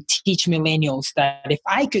to teach millennials that if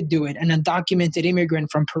I could do it, an undocumented immigrant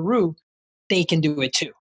from Peru, they can do it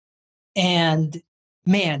too. And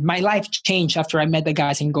man, my life changed after I met the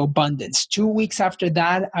guys in GoBundance. 2 weeks after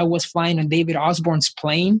that, I was flying on David Osborne's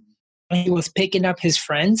plane, and he was picking up his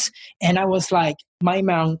friends. And I was like, my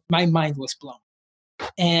mind was blown.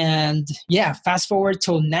 And yeah, fast forward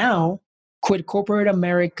till now, quit corporate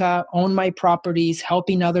America, own my properties,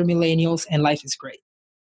 helping other millennials, and life is great.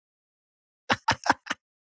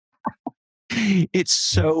 It's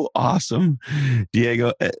so awesome,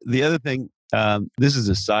 Diego. The other thing, this is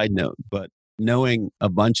a side note, but knowing a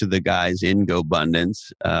bunch of the guys in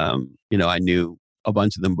GoBundance, I knew a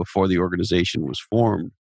bunch of them before the organization was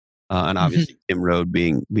formed, and obviously Tim Rode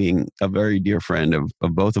being a very dear friend of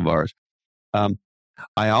both of ours.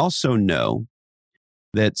 I also know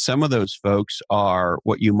that some of those folks are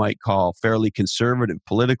what you might call fairly conservative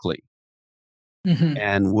politically,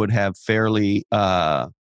 and would have fairly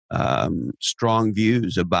strong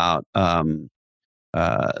views about the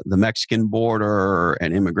Mexican border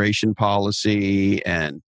and immigration policy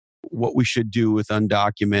and what we should do with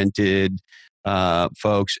undocumented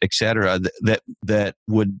folks, et cetera, that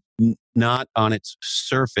would not on its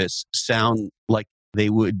surface sound like they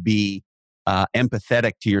would be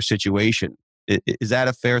empathetic to your situation. Is that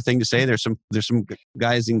a fair thing to say? There's some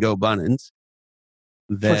guys in GoBundance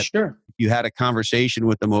For that sure. you had a conversation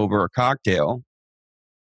with them over a cocktail.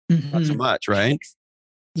 Not so much, right?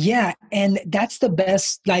 Yeah, and that's the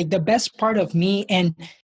best part of me. And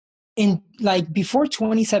in like before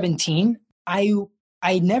 2017,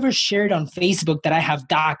 I never shared on Facebook that I have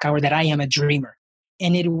DACA or that I am a dreamer.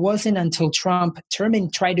 And it wasn't until Trump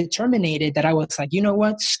tried to terminate it that I was like, you know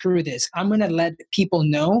what? Screw this. I'm going to let people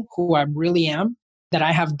know who I really am, that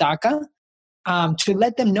I have DACA, to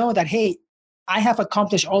let them know that, hey, I have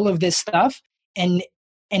accomplished all of this stuff, and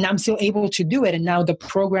I'm still able to do it. And now the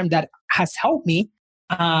program that has helped me,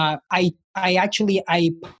 I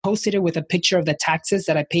posted it with a picture of the taxes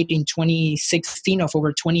that I paid in 2016 of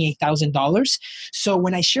over $28,000. So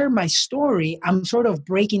when I share my story, I'm sort of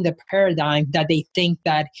breaking the paradigm that they think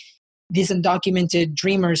that these undocumented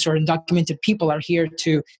dreamers or undocumented people are here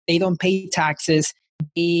to, they don't pay taxes,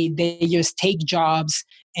 they just take jobs,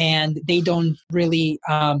 and they don't really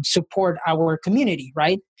support our community,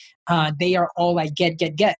 right? They are all like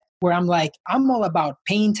get. Where I'm like, I'm all about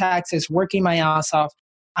paying taxes, working my ass off.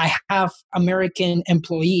 I have American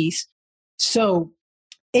employees. So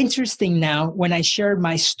interesting now, when I shared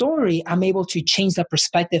my story, I'm able to change the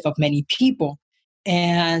perspective of many people.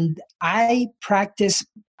 And I practice,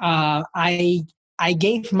 I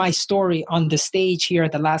gave my story on the stage here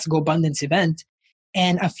at the last GoBundance event.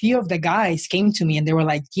 And a few of the guys came to me and they were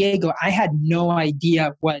like, Diego, I had no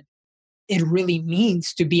idea what it really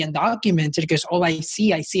means to be undocumented, because all I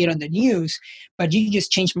see it on the news, but you just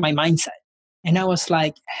changed my mindset. And I was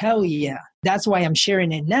like, hell yeah. That's why I'm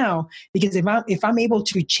sharing it now, because if I'm able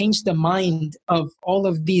to change the mind of all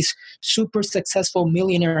of these super successful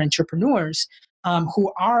millionaire entrepreneurs,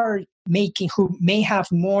 who may have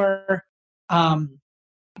more,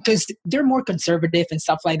 because they're more conservative and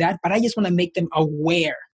stuff like that, but I just want to make them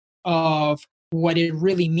aware of what it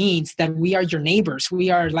really means, that we are your neighbors. We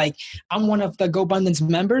are like, I'm one of the GoBundance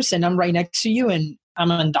members and I'm right next to you and I'm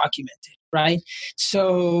undocumented, right?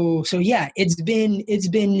 So yeah, it's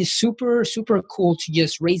been super, super cool to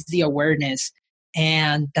just raise the awareness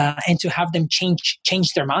and to have them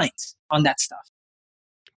change their minds on that stuff.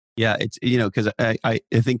 Yeah, it's, because I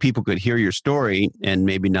think people could hear your story and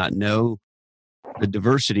maybe not know the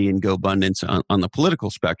diversity in GoBundance on the political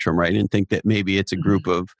spectrum, right? And think that maybe it's a group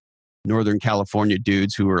of Northern California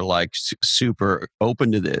dudes who are like super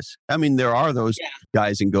open to this. I mean, there are those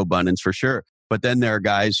guys in GoBundance for sure. But then there are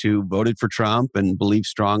guys who voted for Trump and believe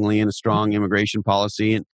strongly in a strong immigration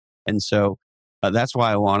policy. And so that's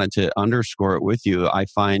why I wanted to underscore it with you. I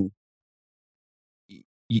find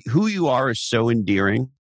who you are is so endearing.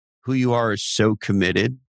 Who you are is so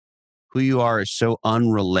committed. Who you are is so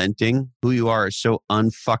unrelenting. Who you are is so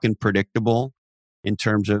unfucking predictable in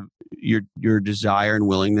terms of your desire and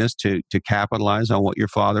willingness to capitalize on what your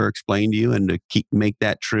father explained to you and to make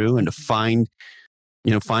that true, and to find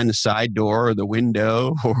the side door or the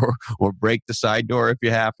window or break the side door if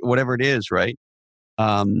you have, whatever it is, right?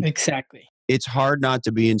 Exactly. It's hard not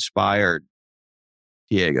to be inspired,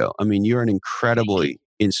 Diego. I mean, you're an incredibly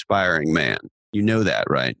inspiring man. You know that,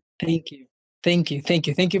 right? Thank you. Thank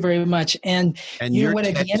you very much. And you know your what,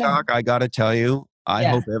 TED Talk, I got to tell you, I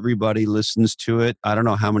hope everybody listens to it. I don't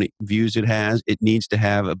know how many views it has. It needs to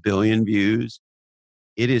have 1 billion views.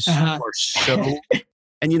 It is so,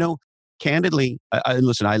 and candidly,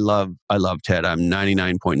 listen, I love TED. I'm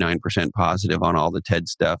 99.9% positive on all the TED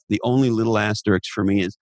stuff. The only little asterisk for me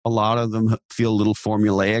is a lot of them feel a little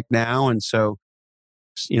formulaic now. And so,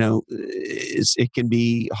 it can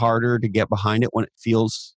be harder to get behind it when it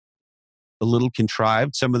feels a little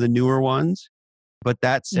contrived, some of the newer ones. But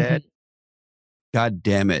that said, God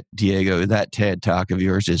damn it, Diego, that TED Talk of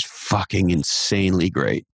yours is fucking insanely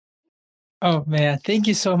great. Oh man, thank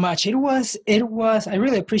you so much. It was, I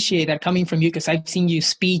really appreciate that coming from you, because I've seen you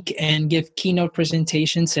speak and give keynote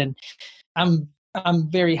presentations, and I'm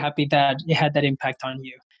very happy that it had that impact on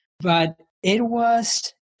you. But it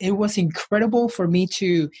was incredible for me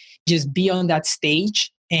to just be on that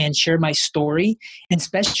stage and share my story, and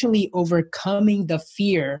especially overcoming the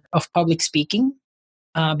fear of public speaking.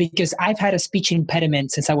 Because I've had a speech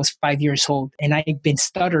impediment since I was 5 years old, and I've been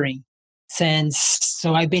stuttering since.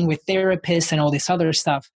 So I've been with therapists and all this other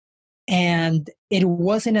stuff. And it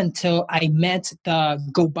wasn't until I met the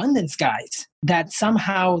GoBundance guys that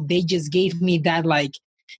somehow they just gave me that, like,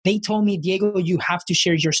 They told me, Diego, you have to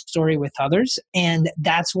share your story with others. And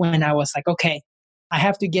that's when I was like, okay, I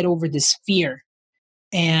have to get over this fear.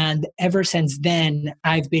 And ever since then,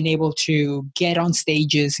 I've been able to get on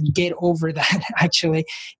stages, get over that actually,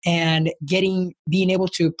 and being able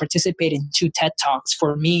to participate in 2 TED Talks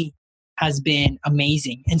for me has been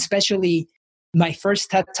amazing. And especially my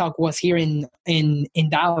first TED Talk was here in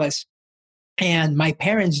Dallas, and my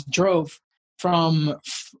parents drove from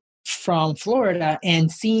from Florida,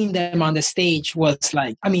 and seeing them on the stage was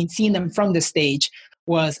like, I mean, seeing them from the stage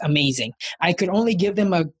was amazing. I could only give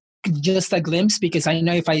them just a glimpse because I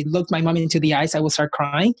know if I looked my mom into the eyes, I would start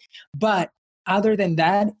crying. But other than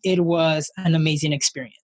that, it was an amazing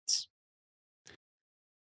experience.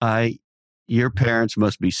 Your parents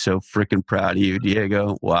must be so freaking proud of you,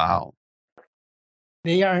 Diego. Wow.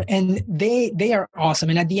 They are, and they are awesome.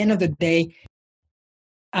 And at the end of the day,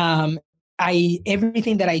 um,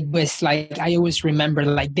 everything that I was like, I always remember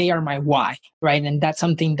like they are my why, right? And that's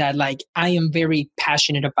something that like I am very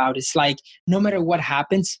passionate about. It's like no matter what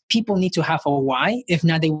happens, people need to have a why. If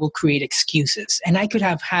not, they will create excuses. And I could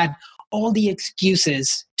have had all the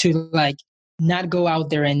excuses to like not go out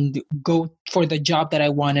there and go for the job that I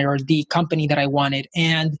wanted or the company that I wanted,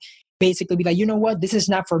 and basically be like, you know what, this is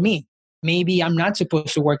not for me. Maybe I'm not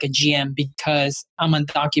supposed to work at GM because I'm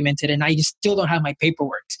undocumented and I just still don't have my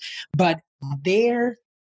paperwork. But their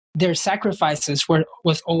sacrifices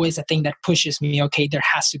was always a thing that pushes me. Okay, there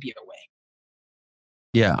has to be a way.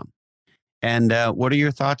 Yeah. And what are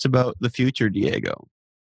your thoughts about the future, Diego?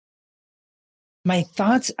 My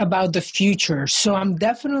thoughts about the future. So I'm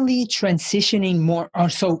definitely transitioning more. Or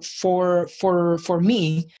so for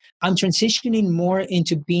me, I'm transitioning more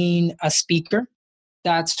into being a speaker.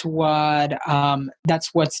 That's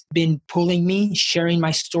what's been pulling me, sharing my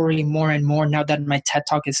story more and more now that my TED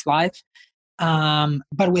Talk is live.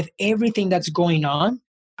 But with everything that's going on,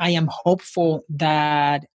 I am hopeful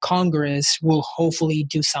that Congress will hopefully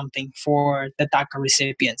do something for the DACA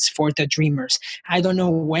recipients, for the dreamers. I don't know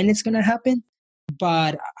when it's going to happen,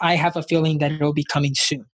 but I have a feeling that it'll be coming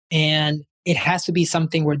soon. And it has to be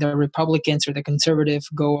something where the Republicans or the conservative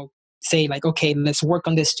go say like, okay, let's work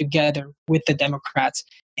on this together with the Democrats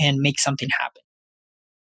and make something happen.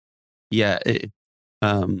 Yeah.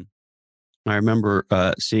 I remember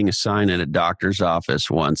seeing a sign at a doctor's office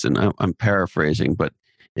once, and I'm paraphrasing, but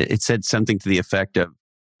it said something to the effect of,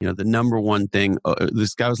 the number one thing,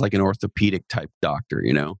 this guy was like an orthopedic type doctor,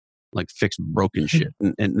 like fixed broken shit.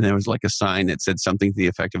 And there was like a sign that said something to the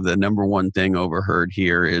effect of, the number one thing overheard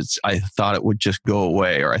here is, I thought it would just go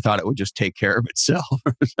away, or I thought it would just take care of itself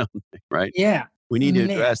or something, right? Yeah. We need to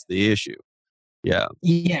address the issue. Yeah.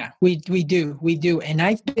 Yeah, we do. And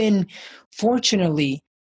I've been, fortunately,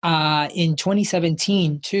 in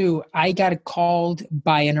 2017 too, I got called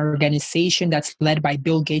by an organization that's led by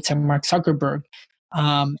Bill Gates and Mark Zuckerberg.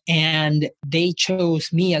 And they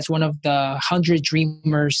chose me as one of the 100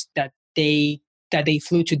 dreamers that they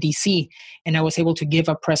flew to DC, and I was able to give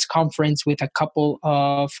a press conference with a couple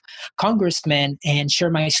of congressmen and share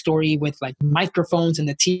my story with like microphones and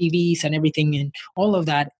the TVs and everything and all of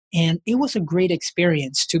that. And it was a great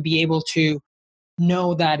experience to be able to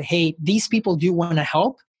know that, hey, these people do want to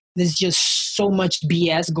help. There's just so much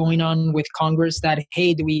BS going on with Congress that,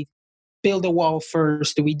 hey, do we build a wall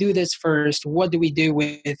first? Do we do this first? What do we do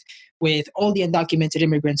with all the undocumented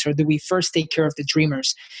immigrants? Or do we first take care of the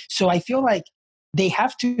dreamers? So I feel like they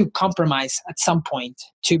have to compromise at some point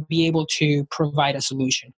to be able to provide a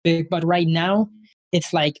solution. But right now,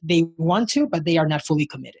 it's like they want to, but they are not fully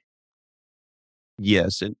committed.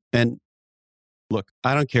 Yes. And look,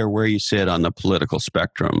 I don't care where you sit on the political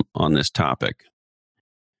spectrum on this topic.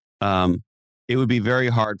 It would be very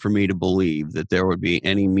hard for me to believe that there would be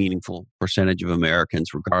any meaningful percentage of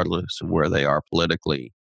Americans, regardless of where they are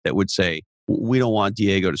politically, that would say, we don't want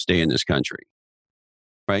Diego to stay in this country,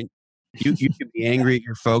 right? You can be angry at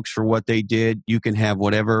your folks for what they did. You can have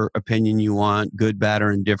whatever opinion you want, good, bad,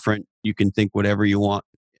 or indifferent. You can think whatever you want,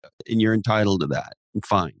 and you're entitled to that. And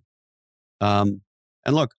fine. And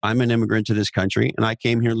look, I'm an immigrant to this country, and I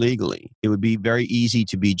came here legally. It would be very easy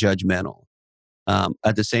to be judgmental.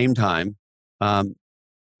 At the same time,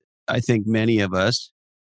 I think many of us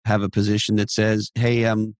have a position that says,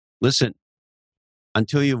 hey, listen,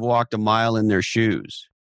 until you've walked a mile in their shoes,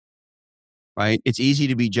 right? It's easy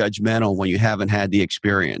to be judgmental when you haven't had the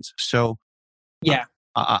experience. So Yeah.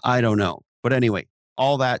 I don't know. But anyway,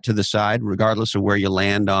 all that to the side, regardless of where you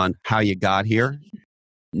land on how you got here,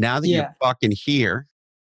 now that you're fucking here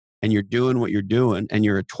and you're doing what you're doing, and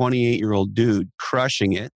you're a 28-year-old dude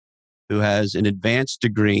crushing it, who has an advanced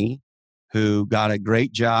degree, who got a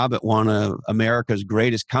great job at one of America's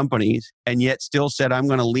greatest companies and yet still said, I'm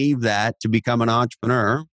going to leave that to become an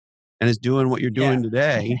entrepreneur and is doing what you're doing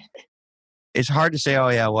today. It's hard to say, oh,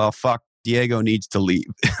 yeah, well, fuck, Diego needs to leave.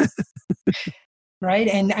 Right.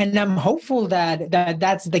 And I'm hopeful that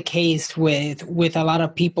that's the case with a lot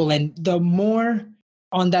of people. And the more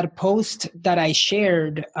on that post that I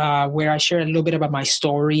shared, where I shared a little bit about my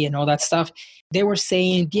story and all that stuff, they were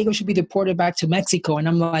saying Diego should be deported back to Mexico. And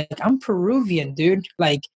I'm like, I'm Peruvian, dude.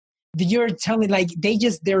 Like, you're telling, like,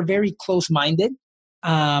 they're very close minded,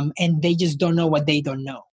 and they just don't know what they don't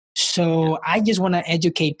know. So I just want to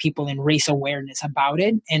educate people and raise awareness about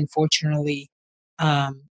it. And fortunately,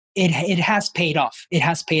 it has paid off. It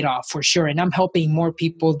has paid off for sure. And I'm helping more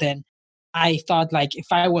people than I thought. Like, if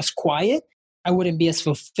I was quiet, I wouldn't be as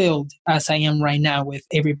fulfilled as I am right now with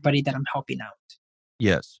everybody that I'm helping out.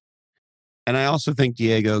 Yes. And I also think,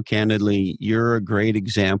 Diego, candidly, you're a great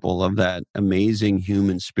example of that amazing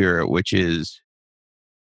human spirit, which is,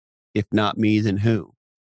 if not me, then who?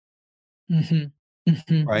 Mm-hmm.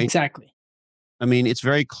 Mm-hmm. Right? Exactly. I mean, it's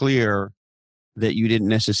very clear that you didn't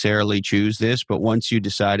necessarily choose this, but once you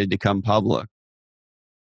decided to come public,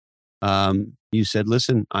 you said,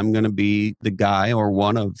 listen, I'm going to be the guy or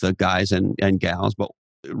one of the guys and gals, but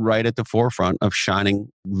right at the forefront of shining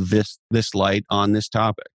this light on this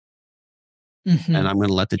topic. Mm-hmm. And I'm going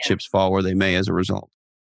to let the chips fall where they may as a result.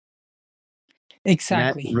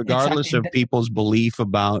 Exactly. And that, regardless of people's belief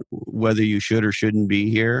about whether you should or shouldn't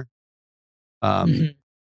be here,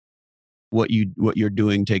 what you're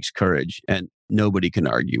doing takes courage, and nobody can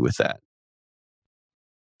argue with that.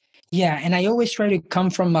 Yeah, and I always try to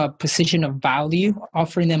come from a position of value,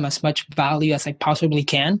 offering them as much value as I possibly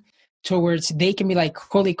can, towards they can be like,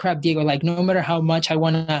 holy crap, Diego, like no matter how much I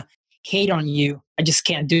want to hate on you, I just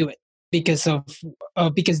can't do it because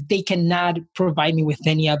because they cannot provide me with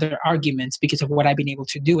any other arguments because of what I've been able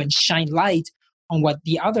to do and shine light on what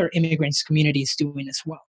the other immigrants community is doing as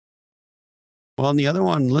well. Well, and the other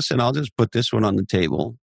one, listen, I'll just put this one on the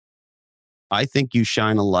table. I think you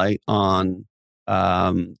shine a light on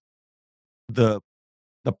the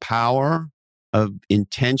power of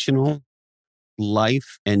intentional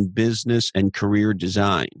life and business and career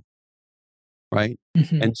design, right?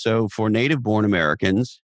 Mm-hmm. And so for native born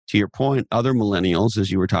Americans, to your point, other millennials,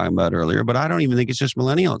 as you were talking about earlier, but I don't even think it's just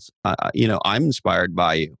millennials. I'm inspired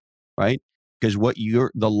by you, right? Because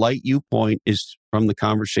the light you point is from the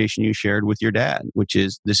conversation you shared with your dad, which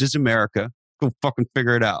is, this is America. Go fucking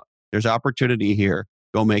figure it out. There's opportunity here.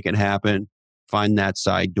 Go make it happen. Find that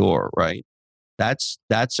side door, right? That's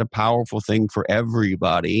a powerful thing for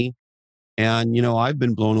everybody. And, I've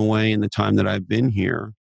been blown away in the time that I've been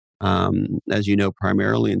here. As you know,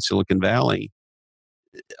 primarily in Silicon Valley.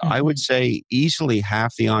 Mm-hmm. I would say easily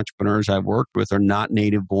half the entrepreneurs I've worked with are not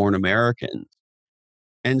native born Americans.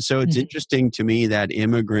 And so it's interesting to me, that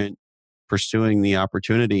immigrant pursuing the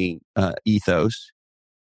opportunity ethos,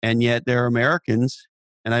 and yet they're Americans.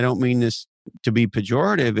 And I don't mean this to be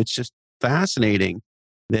pejorative. It's just fascinating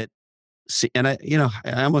that, and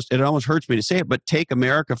it almost hurts me to say it, but take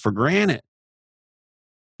America for granted.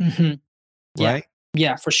 Mm-hmm. Yeah. Right?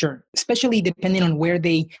 Yeah, for sure. Especially depending on where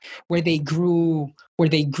they grew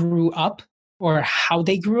up or how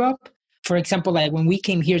they grew up. For example, like when we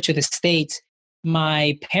came here to the States,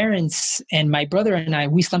 my parents and my brother and I,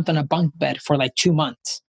 we slept on a bunk bed for like 2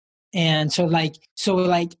 months. And so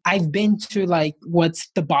I've been to like what's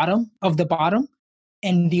the bottom of the bottom,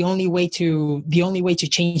 and the only way to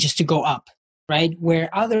change is to go up, right? Where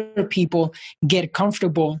other people get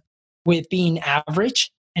comfortable with being average,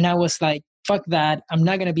 and I was like, fuck that. I'm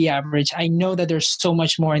not going to be average. I know that there's so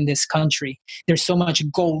much more in this country. There's so much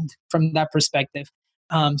gold from that perspective.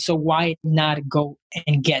 So why not go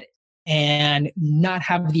and get it and not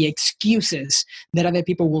have the excuses that other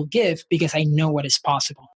people will give, because I know what is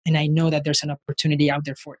possible. And I know that there's an opportunity out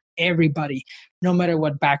there for everybody, no matter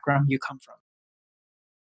what background you come from.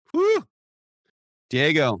 Woo!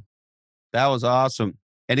 Diego, that was awesome.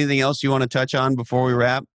 Anything else you want to touch on before we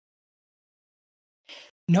wrap?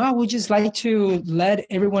 No, I would just like to let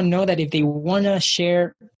everyone know that if they want to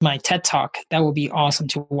share my TED Talk, that would be awesome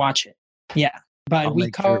to watch it. Yeah. But we'll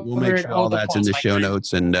make sure all that's in the show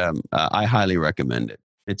notes, and I highly recommend it.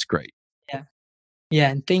 It's great. Yeah. Yeah.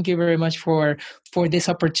 And thank you very much for this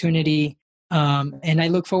opportunity. And I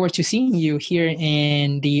look forward to seeing you here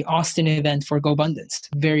in the Austin event for GoBundance.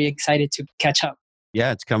 Very excited to catch up.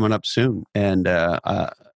 Yeah, it's coming up soon. And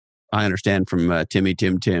I understand from Tim,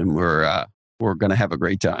 we're going to have a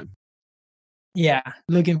great time. Yeah,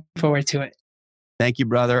 looking forward to it. Thank you,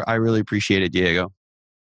 brother. I really appreciate it, Diego.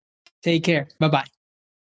 Take care. Bye-bye.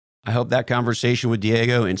 I hope that conversation with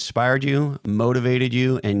Diego inspired you, motivated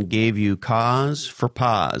you, and gave you cause for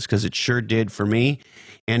pause, because it sure did for me.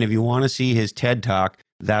 And if you want to see his TED Talk,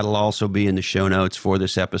 that'll also be in the show notes for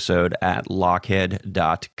this episode at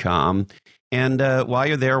lochhead.com. And while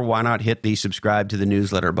you're there, why not hit the subscribe to the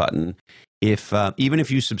newsletter button? Even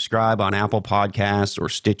if you subscribe on Apple Podcasts or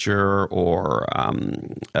Stitcher or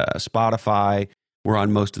Spotify, we're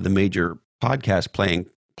on most of the major podcast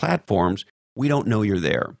playing platforms, we don't know you're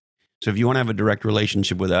there. So if you want to have a direct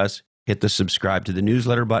relationship with us, hit the subscribe to the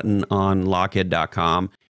newsletter button on lochhead.com,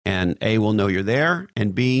 and A, we'll know you're there,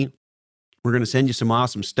 and B, we're going to send you some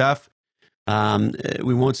awesome stuff.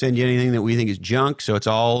 We won't send you anything that we think is junk, so it's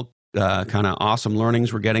all kind of awesome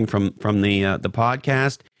learnings we're getting from the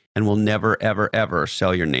podcast, and we'll never, ever, ever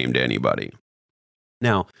sell your name to anybody.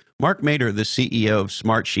 Now, Mark Mader, the CEO of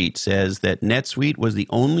Smartsheet, says that NetSuite was the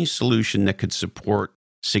only solution that could support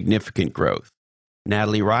significant growth.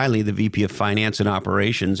 Natalie Riley, the VP of Finance and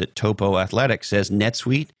Operations at Topo Athletic, says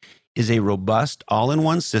NetSuite is a robust,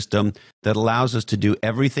 all-in-one system that allows us to do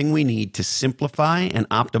everything we need to simplify and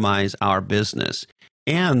optimize our business.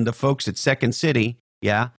 And the folks at Second City,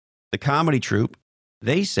 the comedy troupe,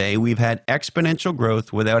 they say we've had exponential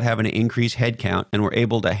growth without having to increase headcount, and we're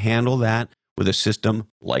able to handle that with a system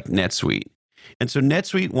like NetSuite. And so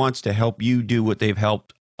NetSuite wants to help you do what they've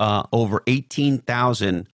helped over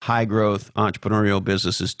 18,000 high-growth entrepreneurial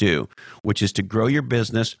businesses do, which is to grow your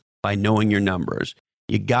business by knowing your numbers.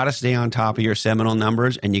 You got to stay on top of your seminal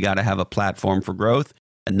numbers, and you got to have a platform for growth,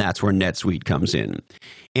 and that's where NetSuite comes in.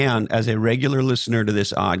 And as a regular listener to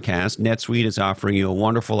this podcast, NetSuite is offering you a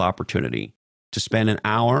wonderful opportunity to spend an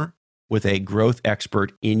hour with a growth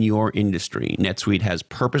expert in your industry. NetSuite has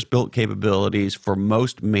purpose-built capabilities for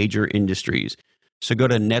most major industries. So go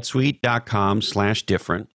to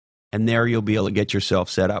netsuite.com/different, and there you'll be able to get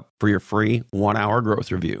yourself set up for your free 1-hour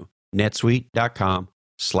growth review.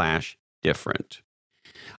 netsuite.com/different.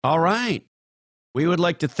 All right. We would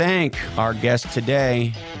like to thank our guest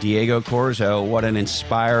today, Diego Corzo. What an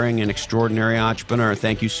inspiring and extraordinary entrepreneur.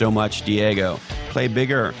 Thank you so much, Diego. Play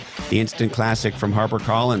Bigger, the instant classic from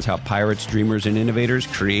HarperCollins, How Pirates, Dreamers, and Innovators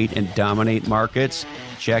Create and Dominate Markets.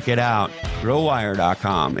 Check it out.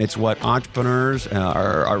 Growwire.com. It's what entrepreneurs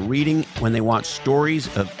are reading when they want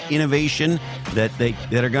stories of innovation that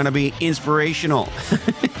are going to be inspirational.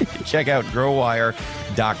 Check out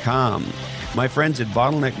growwire.com. My friends at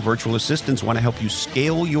Bottleneck Virtual Assistants want to help you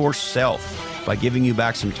scale yourself by giving you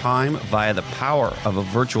back some time via the power of a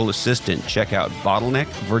virtual assistant. Check out Bottleneck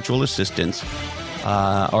Virtual Assistants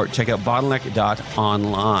or check out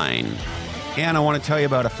bottleneck.online. And I want to tell you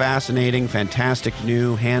about a fascinating, fantastic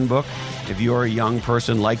new handbook. If you're a young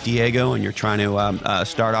person like Diego and you're trying to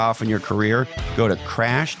start off in your career, go to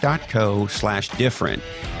crash.co/different,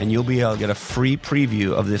 and you'll be able to get a free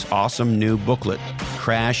preview of this awesome new booklet,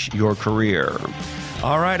 Crash Your Career.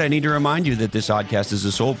 All right, I need to remind you that this oddcast is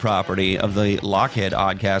the sole property of the Lochhead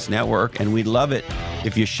Oddcast Network, and we'd love it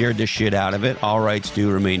if you shared the shit out of it. All rights do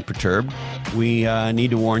remain perturbed. We need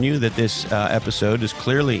to warn you that this episode is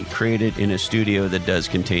clearly created in a studio that does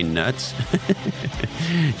contain nuts.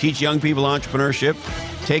 Teach young people entrepreneurship.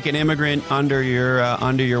 Take an immigrant under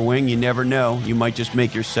your wing. You never know. You might just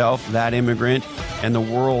make yourself that immigrant and the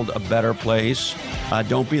world a better place.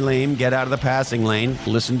 Don't be lame. Get out of the passing lane.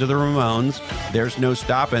 Listen to the Ramones. There's no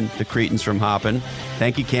stopping the Cretans from hopping.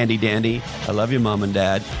 Thank you, Candy Dandy. I love you, Mom and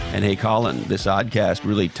Dad. And hey, Colin, this oddcast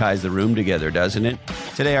really ties the room together, doesn't it?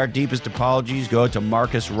 Today, our deepest apologies go to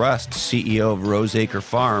Marcus Rust, CEO of Roseacre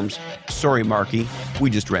Farms. Sorry, Marky. We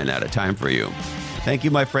just ran out of time for you. Thank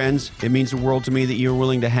you, my friends. It means the world to me that you're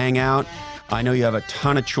willing to hang out. I know you have a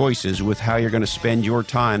ton of choices with how you're going to spend your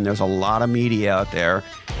time. There's a lot of media out there.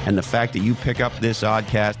 And the fact that you pick up this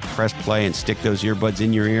oddcast, press play, and stick those earbuds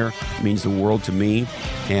in your ear means the world to me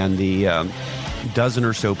and the dozen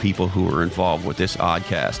or so people who are involved with this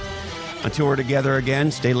oddcast. Until we're together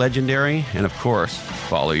again, stay legendary, and of course,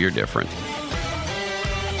 follow your different.